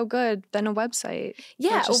it. It's so good than a website.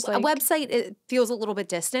 Yeah. A website, it feels a little bit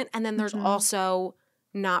distant. And then there's also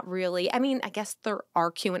not really. I mean, I guess there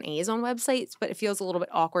are Q&As on websites, but it feels a little bit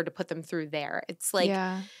awkward to put them through there. It's like...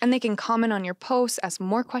 Yeah. And they can comment on your posts, ask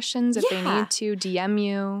more questions if they need to, DM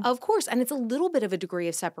you. Of course. And it's a little bit of a degree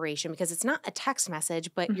of separation because it's not a text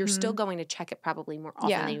message, but you're still going to check it probably more often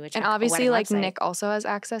than you would check and obviously, a like, website. Nick also has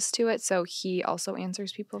access to it, so he also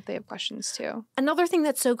answers people if they have questions, too. Another thing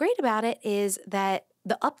that's so great about it is that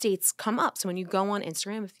the updates come up. So when you go on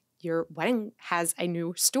Instagram, if your wedding has a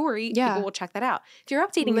new story, people will check that out. If you're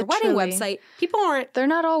updating your wedding website, people aren't... They're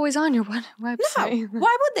not always on your website. No.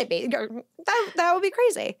 Why would they be? That would be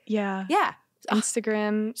crazy. Yeah. Yeah.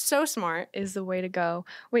 Instagram so smart is the way to go.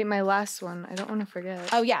 Wait, my last one. I don't want to forget.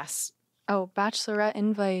 Oh, yes. Oh, bachelorette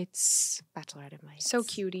invites. Bachelorette invites. So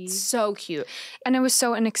cutie. So cute. And it was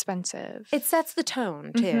so inexpensive. It sets the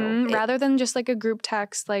tone, too. Mm-hmm. Rather than just like a group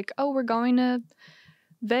text like, oh, we're going to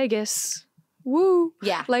Vegas. Woo.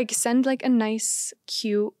 Yeah. Like send like a nice,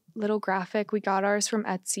 cute little graphic. We got ours from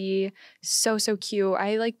Etsy. So cute.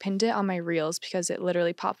 I like pinned it on my reels because it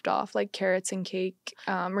literally popped off. Like Carrots and Cake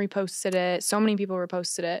reposted it. So many people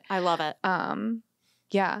reposted it. I love it.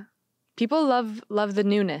 Yeah. People love the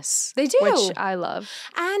newness. They do. Which I love.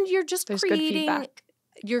 And you're just There's good feedback.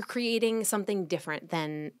 You're creating something different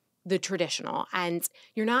than the traditional, and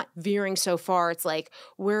you're not veering so far. It's like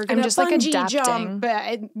we're gonna just like bungee adapting jump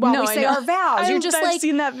while we say our vows. You're just I've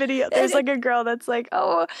seen that video. There's like a girl that's like,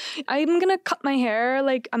 oh, I'm gonna cut my hair.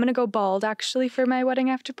 Like I'm gonna go bald actually for my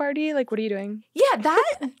wedding after party. Like, what are you doing? Yeah,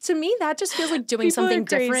 that to me that just feels like doing People something are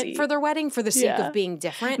crazy. different for their wedding for the sake of being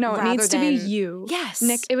different. No, it needs to be you. Yes,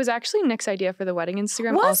 Nick. It was actually Nick's idea for the wedding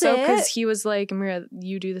Instagram also because he was like, Maria,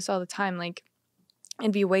 you do this all the time. Like,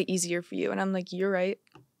 it'd be way easier for you. And I'm like, you're right.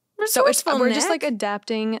 So we're just like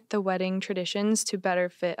adapting the wedding traditions to better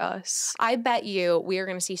fit us. I bet you we are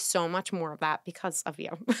going to see so much more of that because of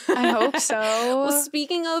you. I hope so. Well,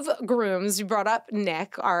 speaking of grooms, you brought up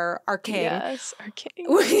Nick, our king. Yes, our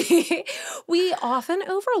king. We often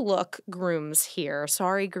overlook grooms here.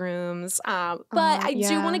 Sorry, grooms. But I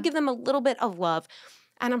do want to give them a little bit of love.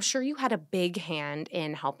 And I'm sure you had a big hand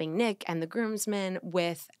in helping Nick and the groomsmen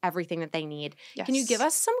with everything that they need. Yes. Can you give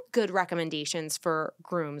us some good recommendations for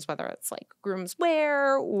grooms, whether it's like grooms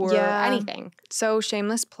wear or anything? So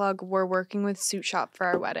shameless plug, we're working with Suit Shop for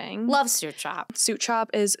our wedding. Love Suit Shop. Suit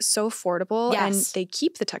Shop is so affordable and they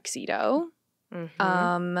keep the tuxedo.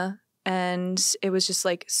 Mm-hmm. And it was just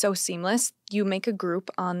like so seamless. You make a group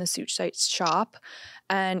on the Suit Shop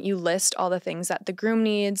and you list all the things that the groom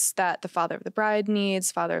needs, that the father of the bride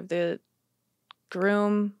needs, father of the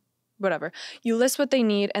groom, whatever. You list what they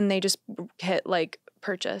need and they just hit like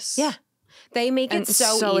purchase. Yeah. They make it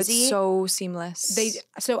so easy. It's so seamless.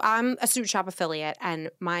 So I'm a Suit Shop affiliate, and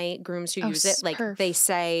my grooms who use it, like they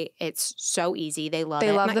say it's so easy. They love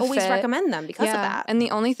it. Love and I always recommend them because of that. And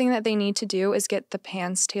the only thing that they need to do is get the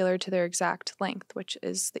pants tailored to their exact length, which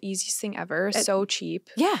is the easiest thing ever. So cheap.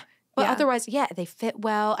 Yeah. But otherwise, they fit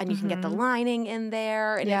well, and you can get the lining in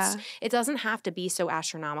there. And it doesn't have to be so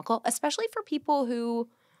astronomical, especially for people who,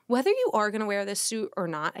 whether you are going to wear this suit or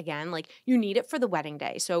not, again, like you need it for the wedding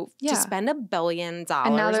day. So to spend $1 billion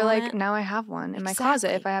and now they're like, now I have one in my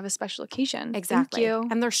closet if I have a special occasion. Exactly. Thank you.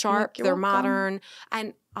 And they're sharp, they're welcome. modern.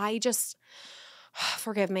 And I just,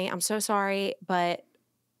 forgive me, I'm so sorry, but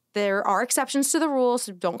there are exceptions to the rules,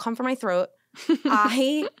 so don't come for my throat.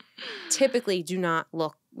 I typically do not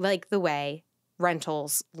look like the way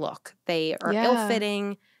rentals look. They are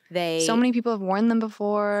ill-fitting. So many people have worn them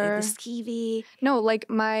before. The skeevy. No, like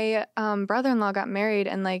my brother-in-law got married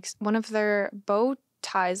and like one of their bow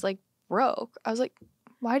ties like broke. I was like,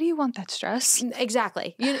 why do you want that stress?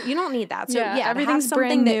 Exactly. You don't need that. So everything's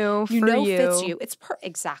brand new for you. Fits you. It's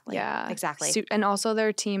exactly. Yeah. Exactly. And also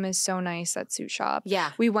their team is so nice at Suit Shop.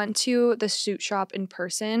 Yeah. We went to the Suit Shop in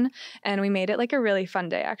person and we made it like a really fun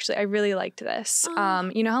day actually. I really liked this.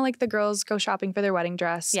 You know how like the girls go shopping for their wedding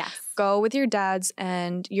dress? Yes. Go with your dads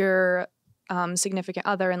and your significant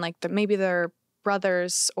other and like maybe their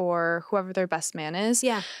brothers or whoever their best man is.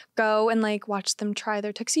 Yeah. Go and like watch them try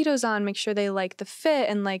their tuxedos on, make sure they like the fit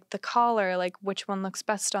and like the collar, like which one looks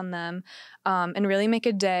best on them, and really make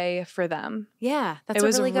a day for them. Yeah. That's a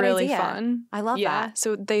really good idea. Fun. I love that.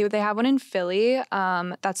 So they have one in Philly.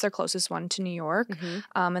 That's their closest one to New York.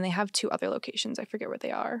 And they have 2 other locations. I forget where they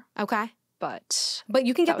are. Okay. But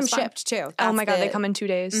you can get them shipped too. Oh my God, they come in 2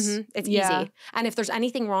 days. It's easy. And if there's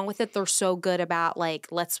anything wrong with it, they're so good about like,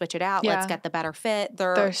 let's switch it out. Let's get the better fit.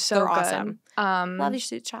 They're so awesome. Love your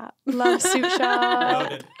Suit Shop. Love Suit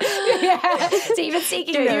Shop. David's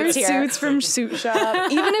taking your suits from Suit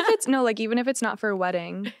Shop. Even if it's not for a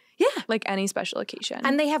wedding. Yeah. Like any special occasion.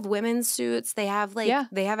 And they have women's suits. They have they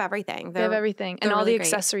have everything. They have everything. And all the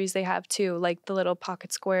accessories they have too, like the little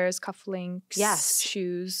pocket squares, cufflinks,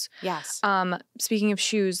 shoes. Yes. Speaking of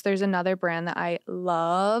shoes, there's another brand that I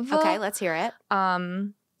love. Okay, let's hear it.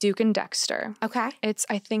 Duke and Dexter. Okay.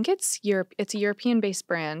 I think it's a European-based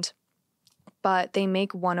brand. But they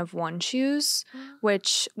make one-of-one shoes,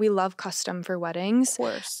 which we love custom for weddings. Of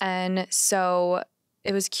course. And so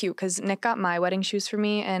it was cute because Nick got my wedding shoes for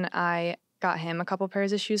me and I got him a couple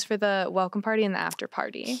pairs of shoes for the welcome party and the after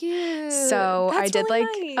party. Cute. So I did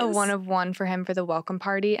really a one-of-one for him for the welcome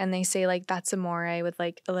party and they say like that's amore with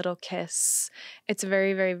like a little kiss. It's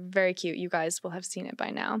very, very, very cute. You guys will have seen it by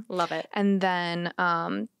now. Love it. And then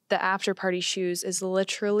the after party shoes is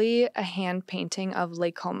literally a hand painting of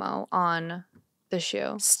Lake Como on the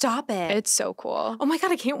shoe. Stop it. It's so cool. Oh my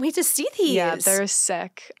God, I can't wait to see these. Yeah, they're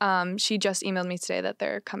sick. She just emailed me today that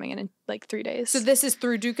they're coming in like 3 days. So this is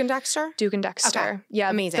through Duke and Dexter? Duke and Dexter. Okay. Yeah,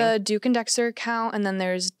 Amazing. the Duke and Dexter account, and then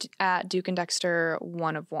there's at Duke and Dexter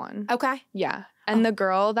 1 of 1. Okay. Yeah. And the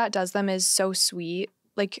girl that does them is so sweet.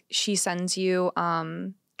 Like, she sends you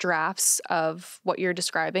drafts of what you're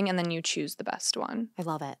describing, and then you choose the best one. I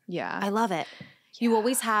love it. Yeah. I love it. You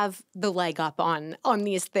always have the leg up on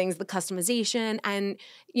these things, the customization. And,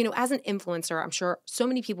 you know, as an influencer, I'm sure so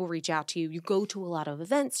many people reach out to you. You go to a lot of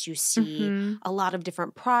events, you see a lot of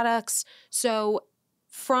different products. So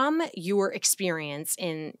from your experience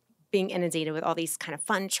in being inundated with all these kind of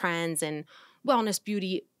fun trends and wellness,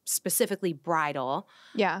 beauty, specifically bridal,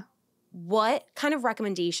 Yeah. what kind of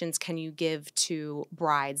recommendations can you give to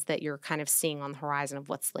brides that you're kind of seeing on the horizon of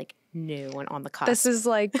what's like new and on the cusp? This is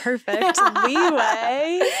like perfect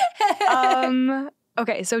leeway.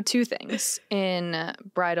 Okay, so 2 things in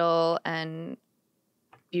bridal and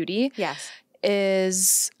beauty. Yes.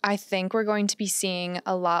 Is I think we're going to be seeing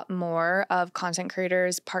a lot more of content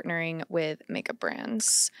creators partnering with makeup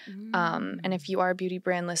brands. And if you are a beauty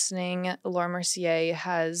brand listening, Laura Mercier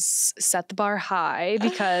has set the bar high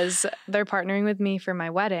because they're partnering with me for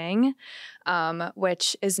my wedding,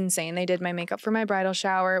 which is insane. They did my makeup for my bridal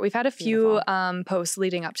shower. We've had a few posts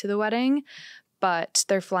leading up to the wedding, but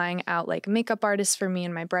they're flying out like makeup artists for me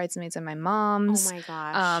and my bridesmaids and my moms. Oh my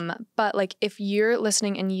gosh. But like if you're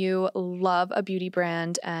listening and you love a beauty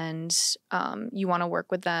brand and you want to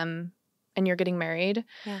work with them and you're getting married,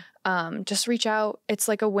 just reach out. It's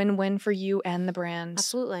like a win-win for you and the brand.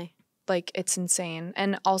 Absolutely. Like, it's insane.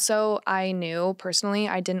 And also, I knew personally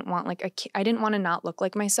I didn't want I didn't want to not look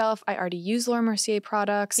like myself. I already use Laura Mercier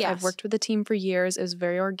products. Yes. I've worked with the team for years. It was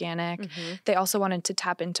very organic. They also wanted to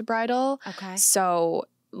tap into bridal. Okay. So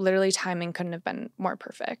literally timing couldn't have been more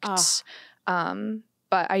perfect. But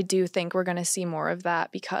I do think we're going to see more of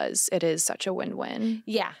that because it is such a win-win.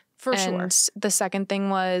 Yeah, for sure. And the second thing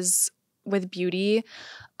was with beauty,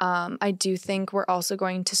 I do think we're also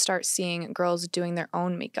going to start seeing girls doing their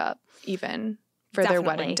own makeup even for their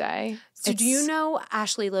wedding day. So do you know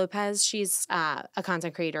Ashley Lopez? She's a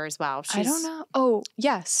content creator as well. I don't know. Oh,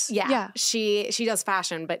 yes. Yeah. She does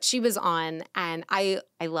fashion, but she was on, and I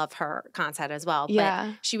love her content as well. Yeah.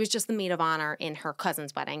 But she was just the maid of honor in her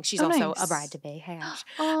cousin's wedding. She's Oh, also nice. a bride to be. Hey, Ash.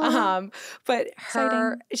 Oh, but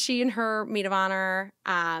exciting. she and her maid of honor,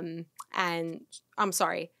 and I'm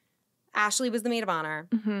sorry, Ashley was the maid of honor,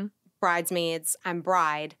 bridesmaids, and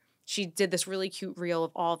bride. She did this really cute reel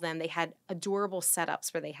of all of them. They had adorable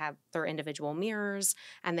setups where they had their individual mirrors,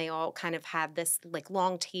 and they all kind of had this like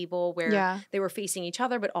long table where they were facing each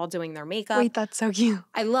other but all doing their makeup. Wait, that's so cute.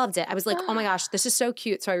 I loved it. I was like, oh my gosh, this is so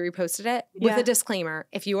cute. So I reposted it with a disclaimer.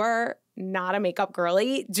 If you are not a makeup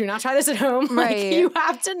girly, do not try this at home. Right. Like, you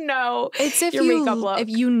have to know if your makeup look. If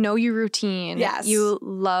you know your routine, Yes. you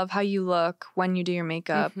love how you look when you do your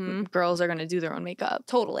makeup, girls are going to do their own makeup.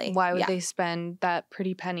 Totally. Why would they spend that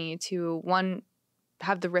pretty penny to, one,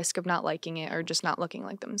 have the risk of not liking it or just not looking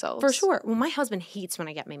like themselves? For sure. Well, my husband hates when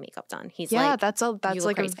I get my makeup done. He's yeah, like, that's "You like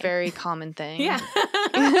look a crazy." very common thing. Yeah.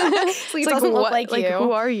 It's He doesn't look like you.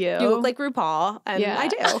 Who are you? You look like RuPaul, and I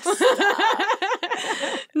do.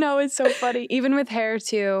 No, it's so funny. Even with hair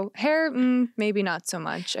too. Hair, maybe not so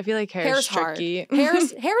much. I feel like hair's tricky.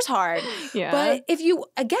 Hair's hard. Yeah. But if you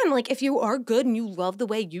are good and you love the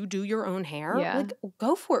way you do your own hair, like,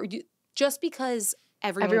 go for it. Just because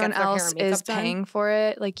everyone gets their hair else and makeup is done, paying for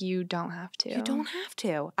it, like, you don't have to. you don't have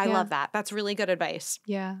to. I love that. That's really good advice.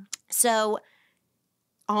 Yeah. So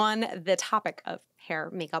on the topic of hair,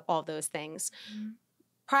 makeup, all those things,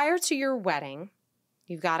 prior to your wedding,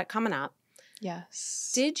 you've got it coming up.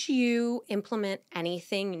 Yes. Did you implement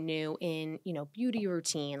anything new in, beauty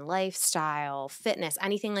routine, lifestyle, fitness,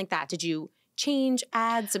 anything like that? Did you change,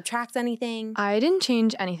 add, subtract anything? I didn't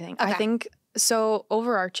change anything. Okay. I think, so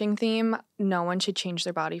overarching theme, no one should change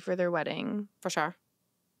their body for their wedding. For sure.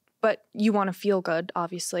 But you want to feel good,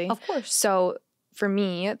 obviously. Of course. So for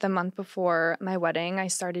me, the month before my wedding, I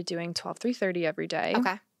started doing 12-3-30 every day.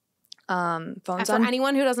 Okay. Phones and for on.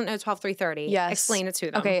 anyone who doesn't know 12-3-30, explain it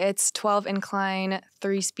to them. Okay, it's 12 incline,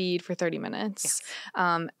 3 speed for 30 minutes.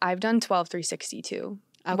 Yes. I've done 12-3-60 too.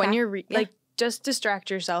 Okay. When you're just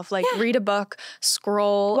distract yourself. Like, read a book,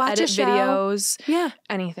 scroll, Watch edit a show. videos,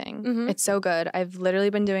 anything. Mhm. It's so good. I've literally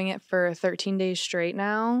been doing it for 13 days straight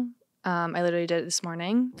now. I literally did it this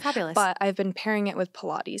morning. Fabulous. But I've been pairing it with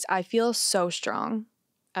Pilates. I feel so strong.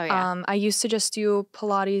 Oh, yeah. I used to just do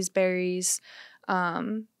Pilates, berries,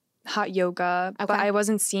 hot yoga, Okay. but I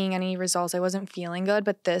wasn't seeing any results. I wasn't feeling good,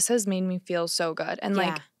 but this has made me feel so good. And Yeah.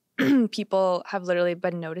 like people have literally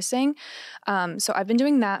been noticing. So I've been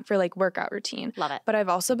doing that for like workout routine. Love it. But I've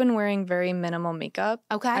also been wearing very minimal makeup.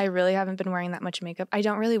 Okay. I really haven't been wearing that much makeup. I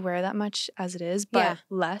don't really wear that much as it is, but Yeah.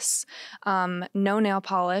 less. No nail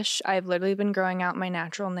polish. I've literally been growing out my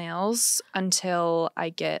natural nails until I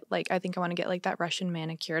get like, I think I want to get like that Russian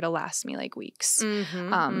manicure to last me like weeks.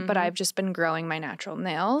 But I've just been growing my natural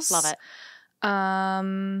nails. Love it.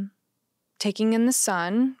 Taking in the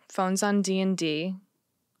sun, phones on D&D,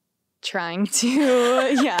 trying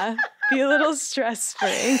to, be a little stress-free.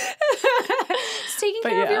 It's taking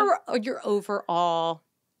care of your overall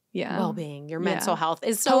well-being, your mental health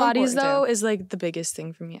is so Pilates, important though, too. is like the biggest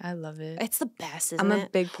thing for me. I love it. It's the best, isn't I'm it? a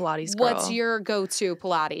big Pilates girl. What's your go-to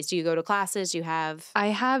Pilates? Do you go to classes? Do you have? I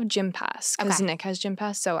have Gym Pass because Okay. Nick has Gym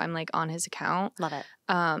Pass, so I'm like on his account. Love it.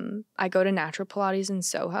 I go to Natural Pilates in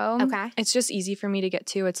Soho. Okay. It's just easy for me to get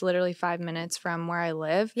to. It's literally 5 minutes from where I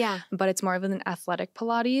live. Yeah. But it's more of an athletic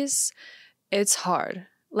Pilates. It's hard.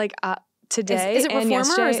 Like today Is it and reformer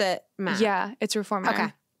yesterday, or is it mat? Yeah, it's reformer.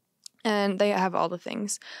 Okay. And they have all the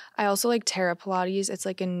things. I also like Terra Pilates. It's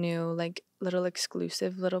like a new, like little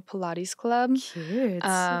exclusive little Pilates club. Cute.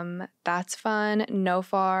 That's fun. No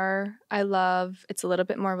Far, I love. It's a little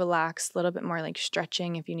bit more relaxed, a little bit more like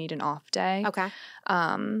stretching if you need an off day. Okay.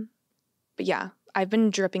 But yeah, I've been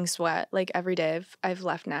dripping sweat like every day. I've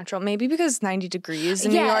left natural. Maybe because it's 90 degrees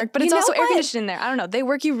in New York, but it's also air conditioned in there. I don't know. They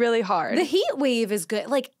work you really hard. The heat wave is good.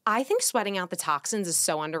 Like, I think sweating out the toxins is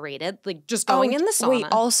so underrated. Like, just going in the sauna. Wait,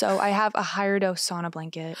 also, I have a higher dose sauna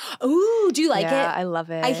blanket. Ooh, do you like it? Yeah, I love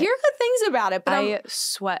it. I hear good things about it, but I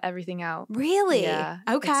sweat everything out. Really? Yeah.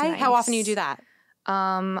 Okay. It's nice. How often do you do that?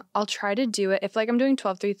 I'll try to do it. If like I'm doing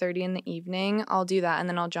 12-3:30 in the evening, I'll do that and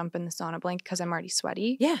then I'll jump in the sauna blanket because I'm already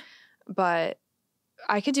sweaty. Yeah. But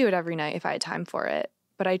I could do it every night if I had time for it.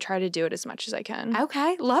 But I try to do it as much as I can.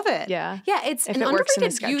 Okay. Love it. Yeah. Yeah, it's If an it works in the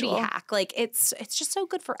underrated beauty schedule. hack. Like, it's just so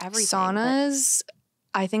good for everything. Saunas,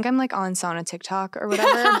 I think I'm like on sauna TikTok or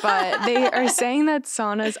whatever, but they are saying that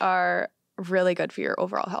saunas are really good for your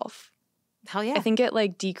overall health. Hell yeah. I think it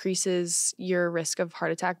like decreases your risk of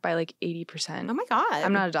heart attack by like 80%. Oh my God.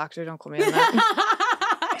 I'm not a doctor, don't quote me on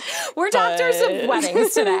that. We're doctors of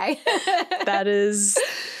weddings today.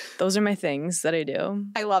 Those are my things that I do.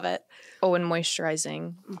 I love it. Oh, and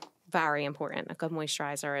moisturizing. Very important. A good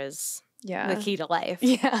moisturizer is Yeah. the key to life.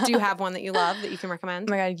 Yeah. Do you have one that you love that you can recommend?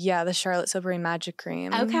 Oh my God, yeah, the Charlotte Tilbury Magic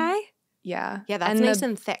Cream. Okay. Yeah. Yeah, that's and nice the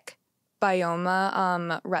and thick.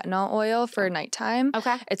 Bioma retinol oil for nighttime.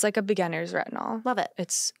 Okay. It's like a beginner's retinol. Love it.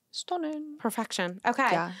 It's stunning. Perfection. Okay.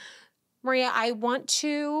 Yeah. Maria, I want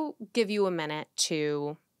to give you a minute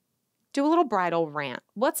to do a little bridal rant.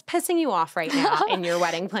 What's pissing you off right now in your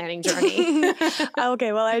wedding planning journey?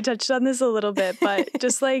 Okay, well, I touched on this a little bit, but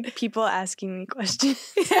just like people asking me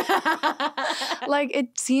questions. Like,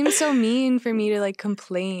 it seems so mean for me to like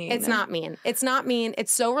complain. It's not mean. It's not mean.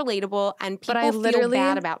 It's so relatable, and people I feel literally-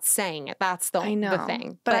 bad about saying it. That's the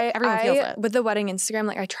thing. But everyone feels it. With the wedding Instagram,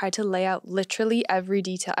 like I tried to lay out literally every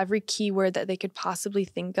detail, every keyword that they could possibly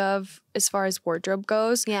think of as far as wardrobe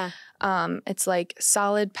goes. Yeah. It's like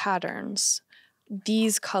solid patterns,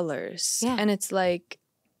 these colors. Yeah. And it's like,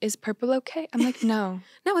 is purple okay? I'm like, no.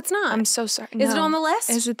 No, it's not. I'm so sorry. Is it No. on the list?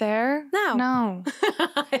 Is it there? No. No.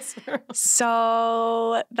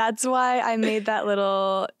 So that's why I made that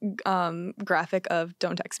little graphic of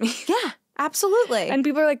don't text me. Yeah, absolutely. And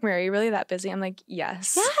people are like, Mary, are you really that busy? I'm like,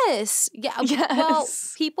 yes. Yes. Yeah. Well,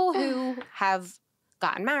 Yes. people who have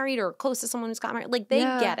gotten married or close to someone who's gotten married, like they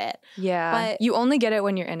Yeah. get it. Yeah. But- you only get it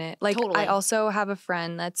when you're in it. Like Totally. I also have a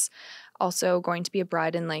friend that's also going to be a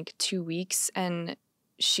bride in like 2 weeks and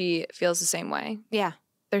she feels the same way. Yeah.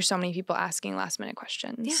 There's so many people asking last minute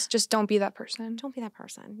questions. Yeah. Just don't be that person. Don't be that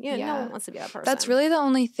person. Yeah, no Yeah. one wants to be that person. That's really the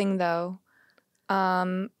only thing though.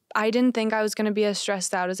 I didn't think I was going to be as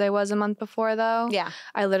stressed out as I was a month before though. Yeah.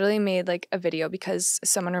 I literally made like a video because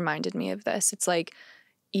someone reminded me of this. It's like,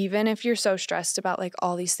 even if you're so stressed about like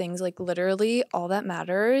all these things, like literally all that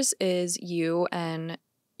matters is you and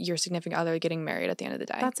your significant other getting married at the end of the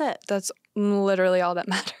day. That's it. That's literally all that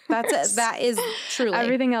matters. That's it. That is truly.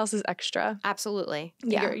 Everything else is extra. Absolutely.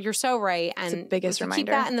 Yeah. You're so right. It's the And biggest if you reminder. keep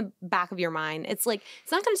that in the back of your mind. It's like,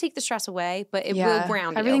 it's not going to take the stress away, but it will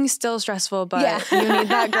ground you. Everything's still stressful, but Yeah. you need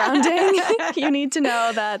that grounding. You need to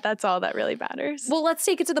know that that's all that really matters. Well, let's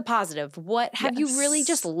take it to the positive. What have you really Yes.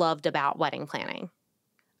 just loved about wedding planning?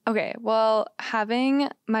 Okay, well, having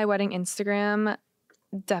my wedding Instagram,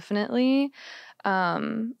 definitely.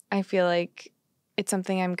 I feel like it's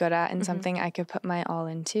something I'm good at and Mhm. something I could put my all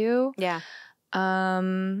into. Yeah.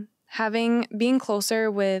 being closer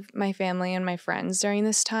with my family and my friends during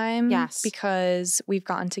this time. Yes. Because we've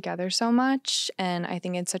gotten together so much, and I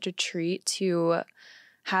think it's such a treat to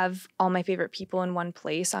have all my favorite people in one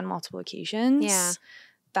place on multiple occasions. Yeah.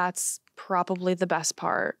 That's probably the best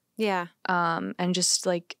part. Yeah. And just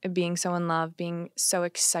like being so in love, being so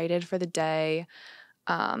excited for the day,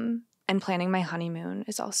 and planning my honeymoon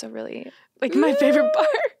is also really like my favorite part.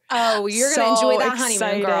 Oh, you're gonna enjoy that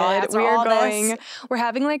honeymoon, girl. After all this. We're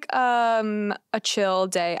having like a chill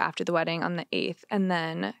day after the wedding on the 8th, and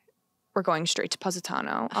then we're going straight to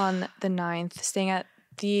Positano on the 9th, staying at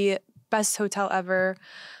the best hotel ever,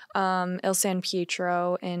 Il San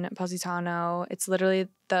Pietro in Positano. It's literally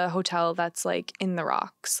the hotel that's like in the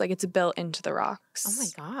rocks. Like it's built into the rocks. Oh my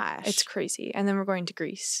gosh. It's crazy. And then we're going to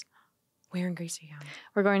Greece. Where in Greece are you going?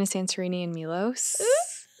 We're going to Santorini and Milos.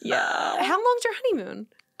 Yeah. How long's your honeymoon?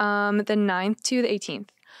 The 9th to the 18th.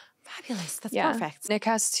 Fabulous. That's Yeah. perfect. Nick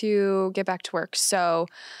has to get back to work. So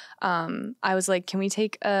I was like, can we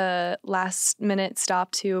take a last minute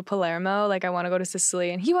stop to Palermo? Like I want to go to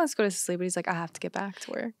Sicily. And he wants to go to Sicily, but he's like, I have to get back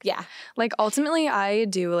to work. Yeah. Like ultimately I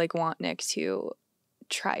do like want Nick to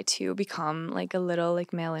try to become like a little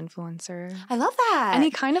like male influencer. I love that. And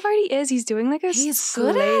he kind of already is. He's doing like a He's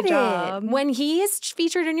good slay at job. it. When he is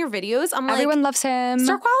featured in your videos, I'm Everyone like, loves him.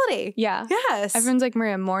 star quality. Yeah. Yes. Everyone's like,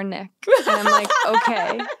 Maria, more Nick. And I'm like,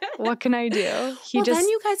 okay, what can I do? Then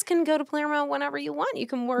you guys can go to Palermo whenever you want. You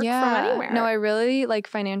can work from anywhere. No, I really like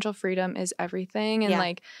financial freedom is everything. And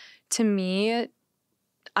like to me,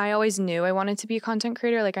 I always knew I wanted to be a content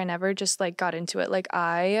creator. Like I never just like got into it. Like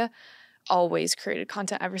I always created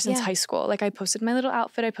content ever since high school. Like I posted my little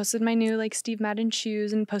outfit. I posted my new like Steve Madden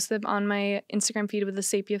shoes and posted them on my Instagram feed with a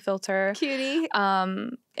sepia filter. Cutie.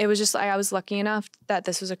 It was just I was lucky enough that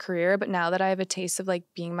this was a career, but now that I have a taste of like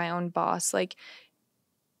being my own boss, like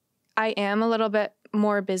I am a little bit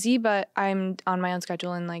more busy, but I'm on my own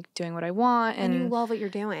schedule and like doing what I want. And you love what you're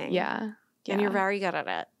doing. Yeah. And you're very good at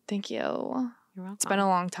it. Thank you. You're welcome. It's been a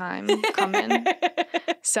long time coming.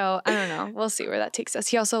 So I don't know. We'll see where that takes us.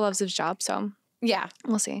 He also loves his job, so yeah,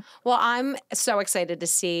 we'll see. Well, I'm so excited to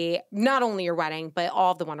see not only your wedding, but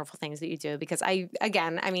all of the wonderful things that you do because I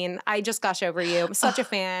just gush over you. I'm such a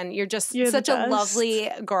fan. You're such a lovely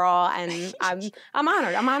girl, and I'm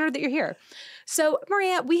honored. I'm honored that you're here. So,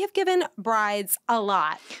 Maria, we have given brides a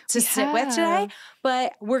lot to sit with today,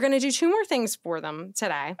 but we're going to do 2 more things for them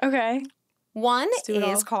today. Okay. One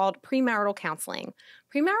is called premarital counseling.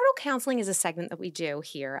 Premarital counseling is a segment that we do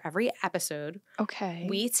here every episode. Okay.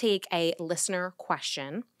 We take a listener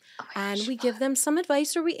question and we give them some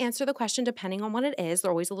advice or we answer the question depending on what it is.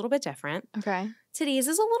 They're always a little bit different. Okay. Today's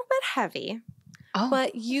is a little bit heavy. Oh,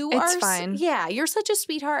 but it's fine. Yeah, you're such a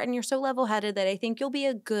sweetheart and you're so level-headed that I think you'll be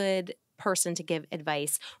a good person to give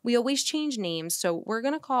advice. We always change names, so we're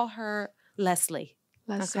going to call her Leslie.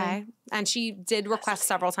 Okay. And she did request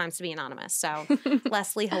several times to be anonymous. So,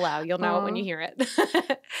 Leslie, hello. You'll know it when you hear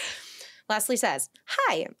it. Leslie says,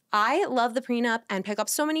 hi, I love the prenup and pick up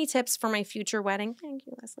so many tips for my future wedding. Thank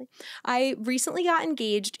you, Leslie. I recently got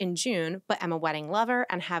engaged in June, but am a wedding lover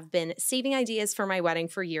and have been saving ideas for my wedding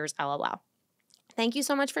for years, LOL. Thank you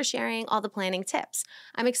so much for sharing all the planning tips.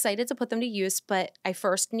 I'm excited to put them to use, but I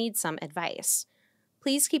first need some advice.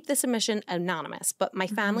 Please keep the submission anonymous, but my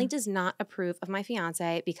family does not approve of my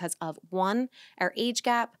fiance because of 1, our age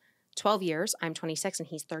gap, 12 years, I'm 26 and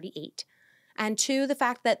he's 38, and 2, the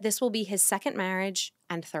fact that this will be his second marriage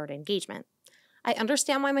and third engagement. I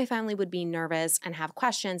understand why my family would be nervous and have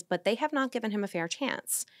questions, but they have not given him a fair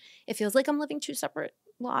chance. It feels like I'm living 2 separate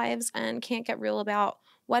lives and can't get real about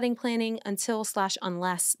wedding planning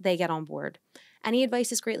until/unless they get on board. Any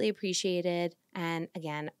advice is greatly appreciated. And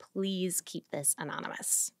again, please keep this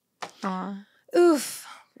anonymous. Aw. Oof.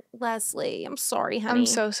 Leslie, I'm sorry, honey. I'm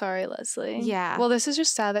so sorry, Leslie. Yeah. Well, this is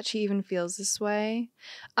just sad that she even feels this way.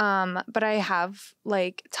 But I have,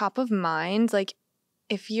 like, top of mind, like,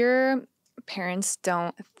 if your parents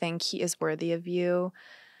don't think he is worthy of you,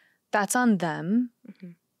 that's on them.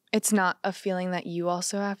 Mm-hmm. It's not a feeling that you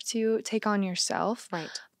also have to take on yourself. Right.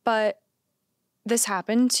 But this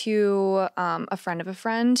happened to a friend of a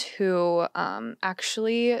friend who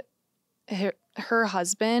actually her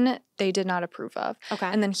husband, they did not approve of. Okay.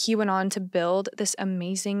 And then he went on to build this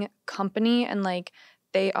amazing company and like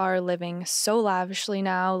they are living so lavishly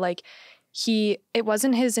now. Like it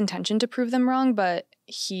wasn't his intention to prove them wrong, but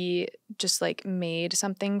he just like made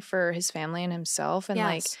something for his family and himself. And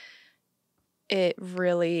like it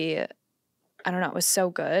really, I don't know, it was so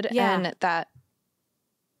good. Yeah. And that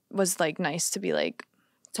was like nice to be like,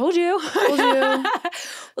 Told you.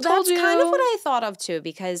 that's kind of what I thought of too,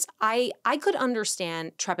 because I could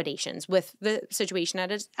understand trepidations with the situation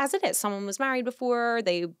as it is. Someone was married before,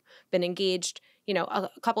 they've been engaged, you know, a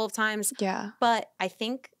couple of times. Yeah. But I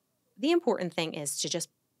think the important thing is to just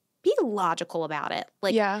be logical about it.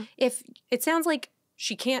 Like, if it sounds like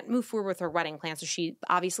she can't move forward with her wedding plan, so she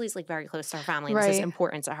obviously is like very close to her family. And This is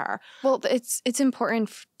important to her. Well, it's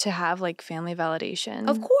important to have like family validation.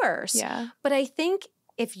 Of course. Yeah. But I think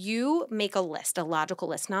if you make a list, a logical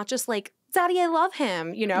list, not just like, Daddy, I love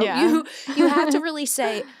him, you know, you have to really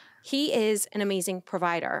say, he is an amazing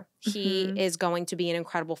provider. He is going to be an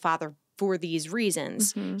incredible father for these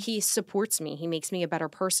reasons. He supports me. He makes me a better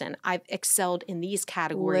person. I've excelled in these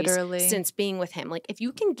categories since being with him. Like, if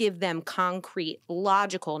you can give them concrete,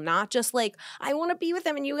 logical, not just like, I want to be with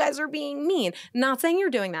him and you guys are being mean. Not saying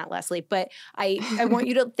you're doing that, Leslie, but I want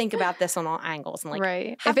you to think about this on all angles. And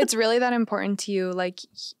like, if it's really that important to you, like,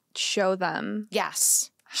 show them.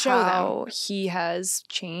 Yes. Show how he has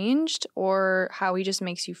changed or how he just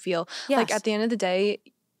makes you feel. Yes. Like, at the end of the day,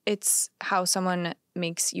 it's how someone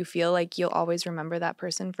makes you feel. Like, you'll always remember that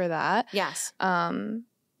person for that. Yes. And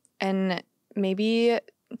maybe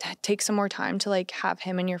take some more time to like have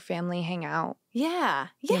him and your family hang out. Yeah.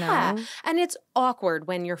 You know? And it's awkward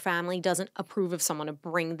when your family doesn't approve of someone to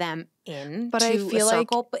bring them in but to I feel a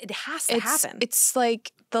circle, like but it has to happen. It's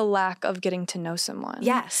like the lack of getting to know someone.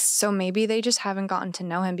 Yes. So maybe they just haven't gotten to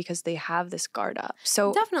know him because they have this guard up.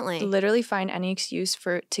 So definitely, literally find any excuse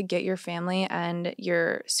to get your family and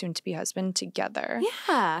your soon-to-be husband together.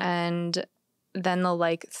 Yeah. And then they'll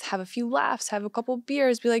like have a few laughs, have a couple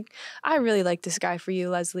beers, be like, I really like this guy for you,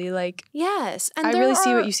 Leslie. Like, yes. And I really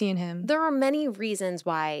see what you see in him. There are many reasons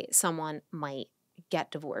why someone might get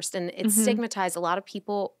divorced. And it's stigmatized. A lot of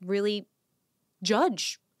people really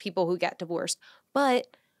judge people who get divorced.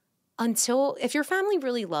 But if your family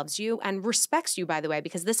really loves you and respects you, by the way,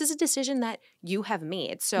 because this is a decision that you have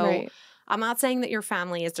made. So I'm not saying that your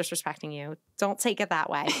family is disrespecting you. Don't take it that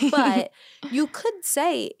way. But you could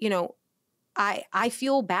say, you know, I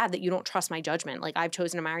feel bad that you don't trust my judgment. Like, I've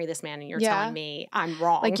chosen to marry this man and you're telling me I'm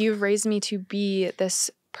wrong. Like, you've raised me to be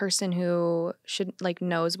this person who should like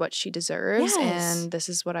knows what she deserves. And this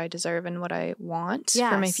is what I deserve and what I want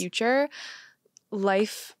for my future.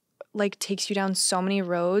 Life like takes you down so many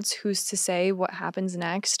roads. Who's to say what happens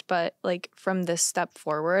next? But like, from this step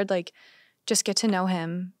forward, like, just get to know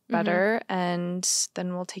him better and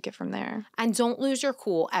then we'll take it from there. And don't lose your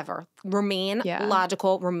cool ever. Remain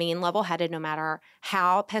logical, remain level-headed no matter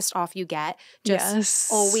how pissed off you get.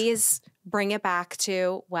 Just always bring it back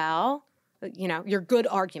to, well, you know, your good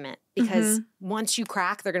argument. Because once you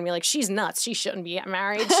crack, they're going to be like, she's nuts. She shouldn't be getting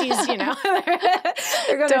married. She's, you know,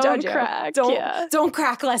 they're going to judge you. Don't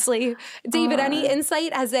crack, Leslie. David, any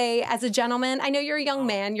insight as a gentleman? I know you're a young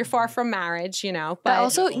man. You're far from marriage, you know. But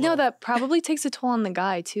also, no, that probably takes a toll on the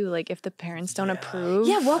guy, too. Like, if the parents don't approve.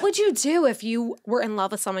 Yeah, what would you do if you were in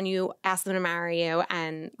love with someone, you asked them to marry you,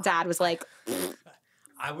 and dad was like...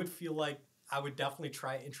 I would feel like I would definitely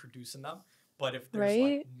try introducing them. But if there's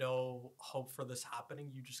like no hope for this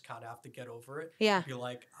happening, you just kind of have to get over it. Yeah. Be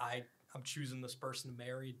like, I'm choosing this person to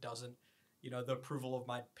marry. It doesn't, you know, the approval of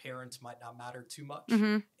my parents might not matter too much,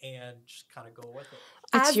 and just kind of go with it.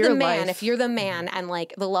 As the man, if you're the man and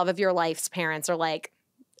like the love of your life's parents are like,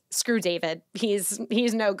 screw David, he's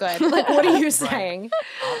no good. Like, what are you saying?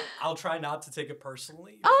 I'll try not to take it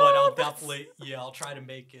personally, but I'll definitely, I'll try to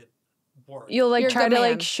make it work. You'll like try to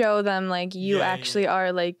like show them like you actually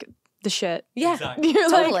are like the shit. Yeah. Exactly. You're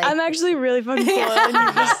like, I'm actually really fucking cool. And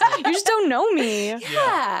you just don't know me.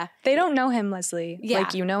 Yeah. They don't know him, Leslie. Yeah.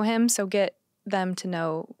 Like, you know him, so get them to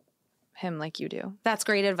know him like you do. That's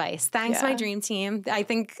great advice. Thanks, my dream team. I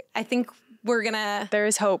think we're gonna... There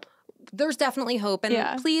is hope. There's definitely hope.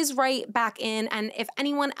 And please write back in. And if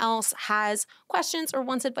anyone else has questions or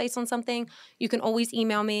wants advice on something, you can always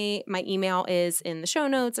email me. My email is in the show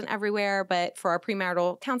notes and everywhere. But for our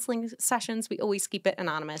premarital counseling sessions, we always keep it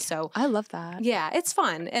anonymous. So I love that. Yeah, it's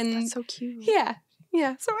fun. And that's so cute. Yeah.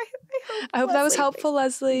 Yeah. So I hope that was helpful,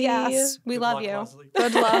 Leslie. Yes. We love you. Leslie.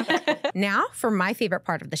 Good luck. Now for my favorite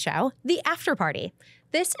part of the show, the after party.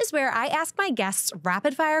 This is where I ask my guests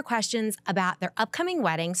rapid-fire questions about their upcoming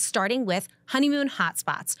weddings, starting with honeymoon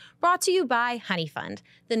hotspots, brought to you by Honey Fund,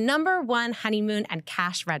 the #1 honeymoon and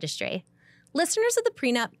cash registry. Listeners of the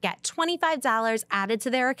Pre Nup get $25 added to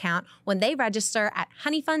their account when they register at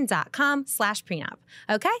honeyfund.com/prenup.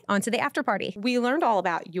 Okay, on to the after party. We learned all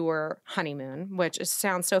about your honeymoon, which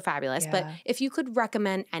sounds so fabulous. But if you could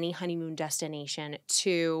recommend any honeymoon destination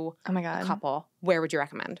to a couple, where would you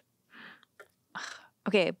recommend?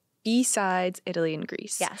 Okay, besides Italy and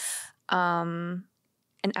Greece. Yes.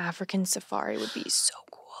 an African safari would be so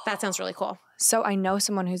cool. That sounds really cool. So I know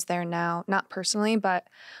someone who's there now, not personally, but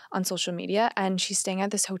on social media, and she's staying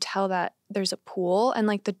at this hotel that there's a pool, and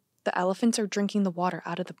like the elephants are drinking the water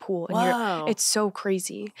out of the pool, and it's so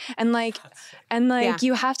crazy. And like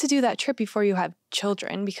you have to do that trip before you have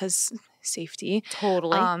children because safety.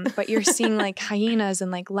 Totally. But you're seeing like hyenas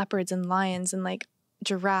and like leopards and lions and like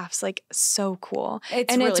giraffes, like so cool.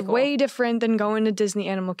 It's really cool. Way different than going to Disney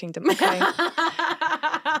Animal Kingdom. Okay.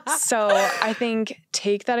 So I think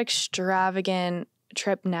take that extravagant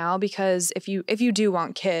trip now, because if you do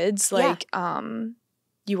want kids, like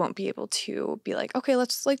you won't be able to be like, okay,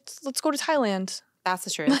 let's go to Thailand. That's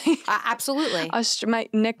the truth. Absolutely.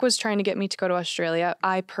 Nick was trying to get me to go to Australia.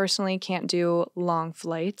 I personally can't do long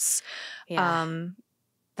flights. Yeah.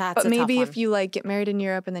 But maybe if you like get married in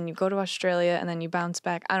Europe and then you go to Australia and then you bounce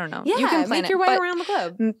back, I don't know. Yeah, you can make your way around the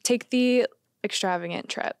globe. Take the extravagant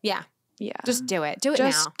trip. Yeah. Yeah. Just do it. Do it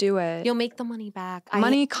Just now. do it. You'll make the money back.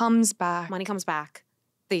 Money comes back. Money comes back.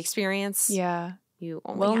 The experience. Yeah. You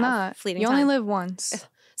only have fleeting time. You only live once.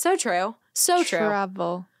 So true. So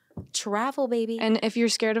true. Travel, baby. And if you're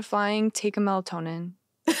scared of flying, take a melatonin.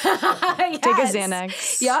 Yes. Take a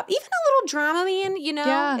Xanax. Yep. Even a little Dramamine,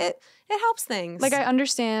 it helps things. Like, I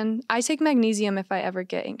understand. I take magnesium if I ever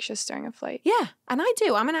get anxious during a flight. Yeah, and I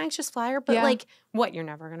do. I'm an anxious flyer, but like, what? You're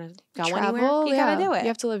never going to go anywhere? You got to do it. You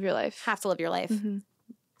have to live your life. Have to live your life. Mm-hmm.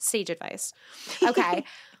 Sage advice. Okay.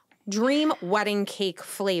 Dream wedding cake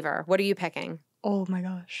flavor. What are you picking? Oh my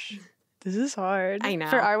gosh. This is hard. I know.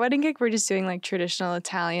 For our wedding cake, we're just doing like traditional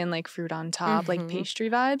Italian, like fruit on top, like pastry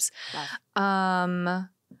vibes. Love. I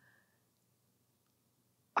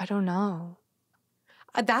don't know.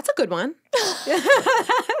 That's a good one.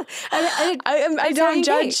 I don't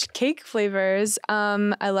judge cake flavors.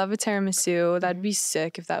 I love a tiramisu. That'd be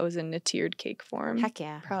sick if that was in a tiered cake form. Heck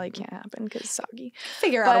yeah. Probably can't happen because it's soggy.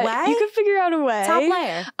 Figure out a way. You could figure out a way. Top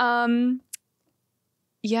layer.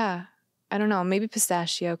 Yeah. I don't know. Maybe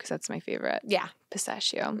pistachio because that's my favorite. Yeah.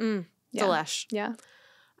 Pistachio. Yeah. Delish. Yeah.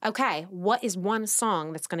 Okay. What is one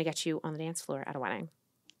song that's going to get you on the dance floor at a wedding?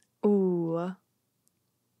 Ooh.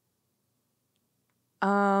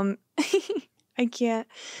 I can't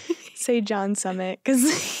say John Summit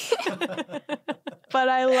because, but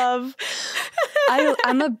I'm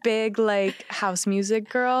a big like house music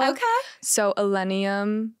girl. Okay. So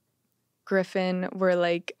Elenium, Griffin were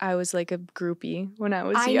like, I was like a groupie when I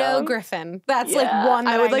was young. I know Griffin. That's like one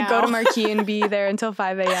that I would like go to Marquee and be there until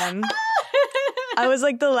 5 a.m. I was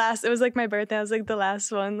like the last, it was like my birthday. I was like the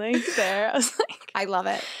last one like there. I was like. I love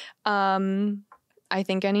it. I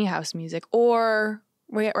think any house music or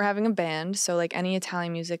we're having a band. So like any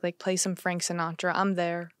Italian music, like play some Frank Sinatra. I'm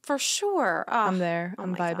there. For sure. Oh, I'm there.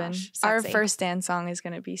 I'm vibing. Gosh, our first dance song is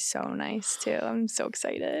going to be so nice too. I'm so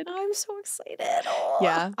excited. I'm so excited. Oh.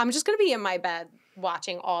 Yeah. I'm just going to be in my bed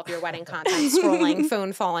watching all of your wedding content, scrolling,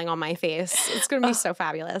 phone falling on my face. It's going to be so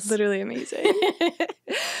fabulous. Literally amazing.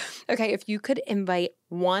 Okay, if you could invite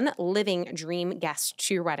one living dream guest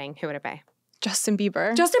to your wedding, who would it be? Justin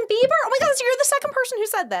Bieber. Justin Bieber? Oh my gosh, you're the second person who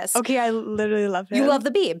said this. Okay, I literally love him. You love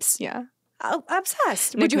the Biebs? Yeah. Oh,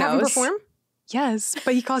 obsessed. Would you have him perform? Yes,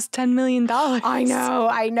 but he cost $10 million. I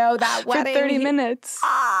know that wedding. For 30 minutes.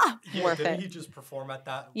 Worth didn't it. he just perform at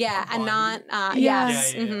that? Yeah, and not,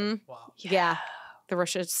 yes. Yeah. Mm-hmm. Wow. Yeah. The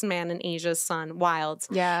richest man in Asia's son. Wild.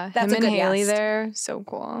 Yeah. That's him a good and Haley guest. there. So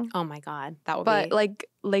cool. Oh my God. That would be. But like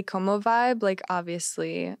Lake Como vibe, like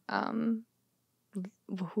obviously,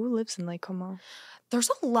 who lives in Lake Como? There's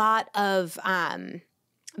a lot of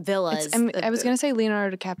villas. I was going to say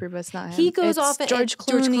Leonardo DiCaprio, but it's not him. He goes off at George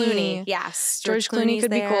Clooney. Yes. George Clooney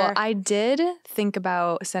could there. be cool. I did think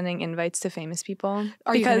about sending invites to famous people.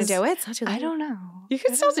 Are you going to do it? It's not too late. I don't know. You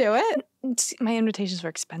can still do it. My invitations were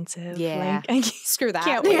expensive. Yeah. Like, Screw that.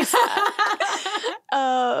 Can't waste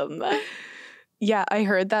that. Yeah, I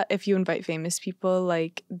heard that if you invite famous people,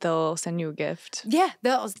 like they'll send you a gift. Yeah,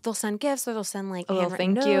 they'll send gifts or they'll send like a little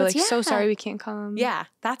thank notes. you. Like, so sorry we can't come. Yeah,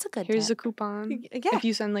 that's a good Here's tip. a coupon. Yeah. If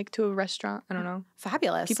you send like to a restaurant, I don't know.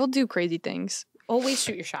 Fabulous. People do crazy things. Always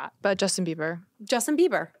shoot your shot. But Justin Bieber. Justin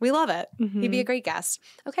Bieber. We love it. Mm-hmm. He'd be a great guest.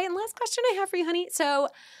 Okay, and last question I have for you, honey. So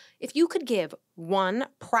if you could give one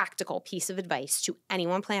practical piece of advice to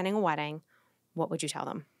anyone planning a wedding, what would you tell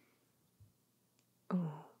them? Ooh.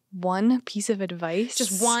 One piece of advice?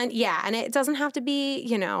 Just one, yeah. And it doesn't have to be,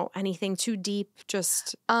 anything too deep.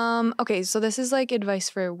 Just okay, so this is like advice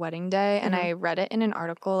for wedding day, and I read it in an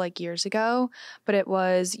article like years ago, but it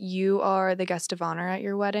was you are the guest of honor at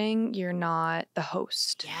your wedding. You're not the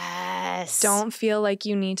host. Yes. Don't feel like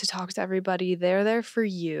you need to talk to everybody. They're there for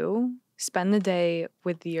you. spend the day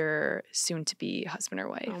with your soon-to-be husband or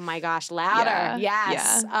wife. Oh my gosh, louder. Yeah.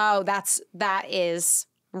 Yes. Oh, that is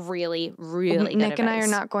really, really good Nick and I are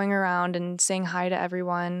advice. not going around and saying hi to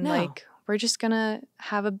everyone. No. Like, we're just gonna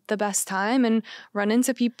have the best time and run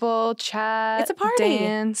into people, chat, It's a party.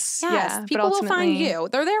 dance. Yes. Yeah, People will find you.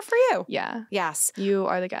 They're there for you. Yeah. Yes. You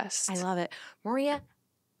are the guest. I love it. Maria,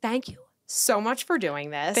 thank you so much for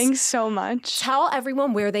doing this. Thanks so much. Tell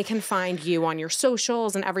everyone where they can find you on your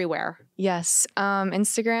socials and everywhere. Yes.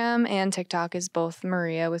 Instagram and TikTok is both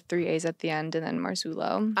Maria with 3 A's at the end and then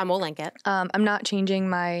Marzullo. We'll link it. I'm not changing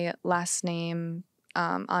my last name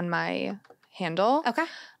on my handle. Okay.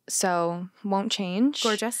 So won't change.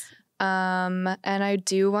 Gorgeous. And I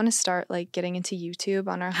do want to start like getting into YouTube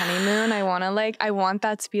on our honeymoon. I want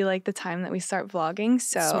that to be like the time that we start vlogging.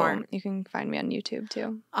 So Smart. You can find me on YouTube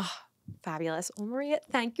too. Oh, fabulous. Well, Maria,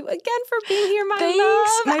 thank you again for being here, my Thanks. love.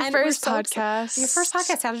 My And first we're so podcast. Your first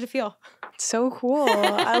podcast. How did it feel? So cool.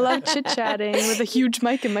 I love chit-chatting with a huge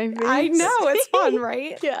mic in my face. I know. It's fun,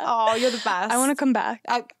 right? Yeah. Oh, you're the best. I want to come back.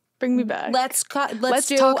 Bring me back. Let's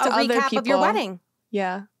do talk a to other recap of your people. wedding.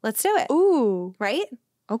 Yeah. Let's do it. Ooh. Right?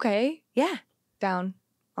 Okay. Yeah. Down.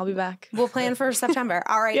 I'll be back. We'll plan for September.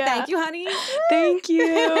 All right. Yeah. Thank you, honey. Thank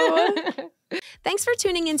you. Thanks for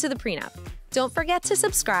tuning into the Pre Nup. Don't forget to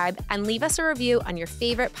subscribe and leave us a review on your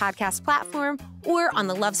favorite podcast platform or on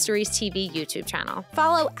the Love Stories TV YouTube channel.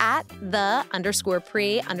 Follow at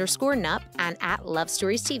 @the_pre_nup and at Love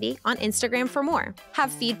Stories TV on Instagram for more.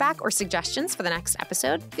 Have feedback or suggestions for the next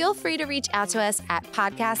episode? Feel free to reach out to us at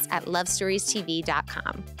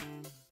podcast@lovestoriestv.com.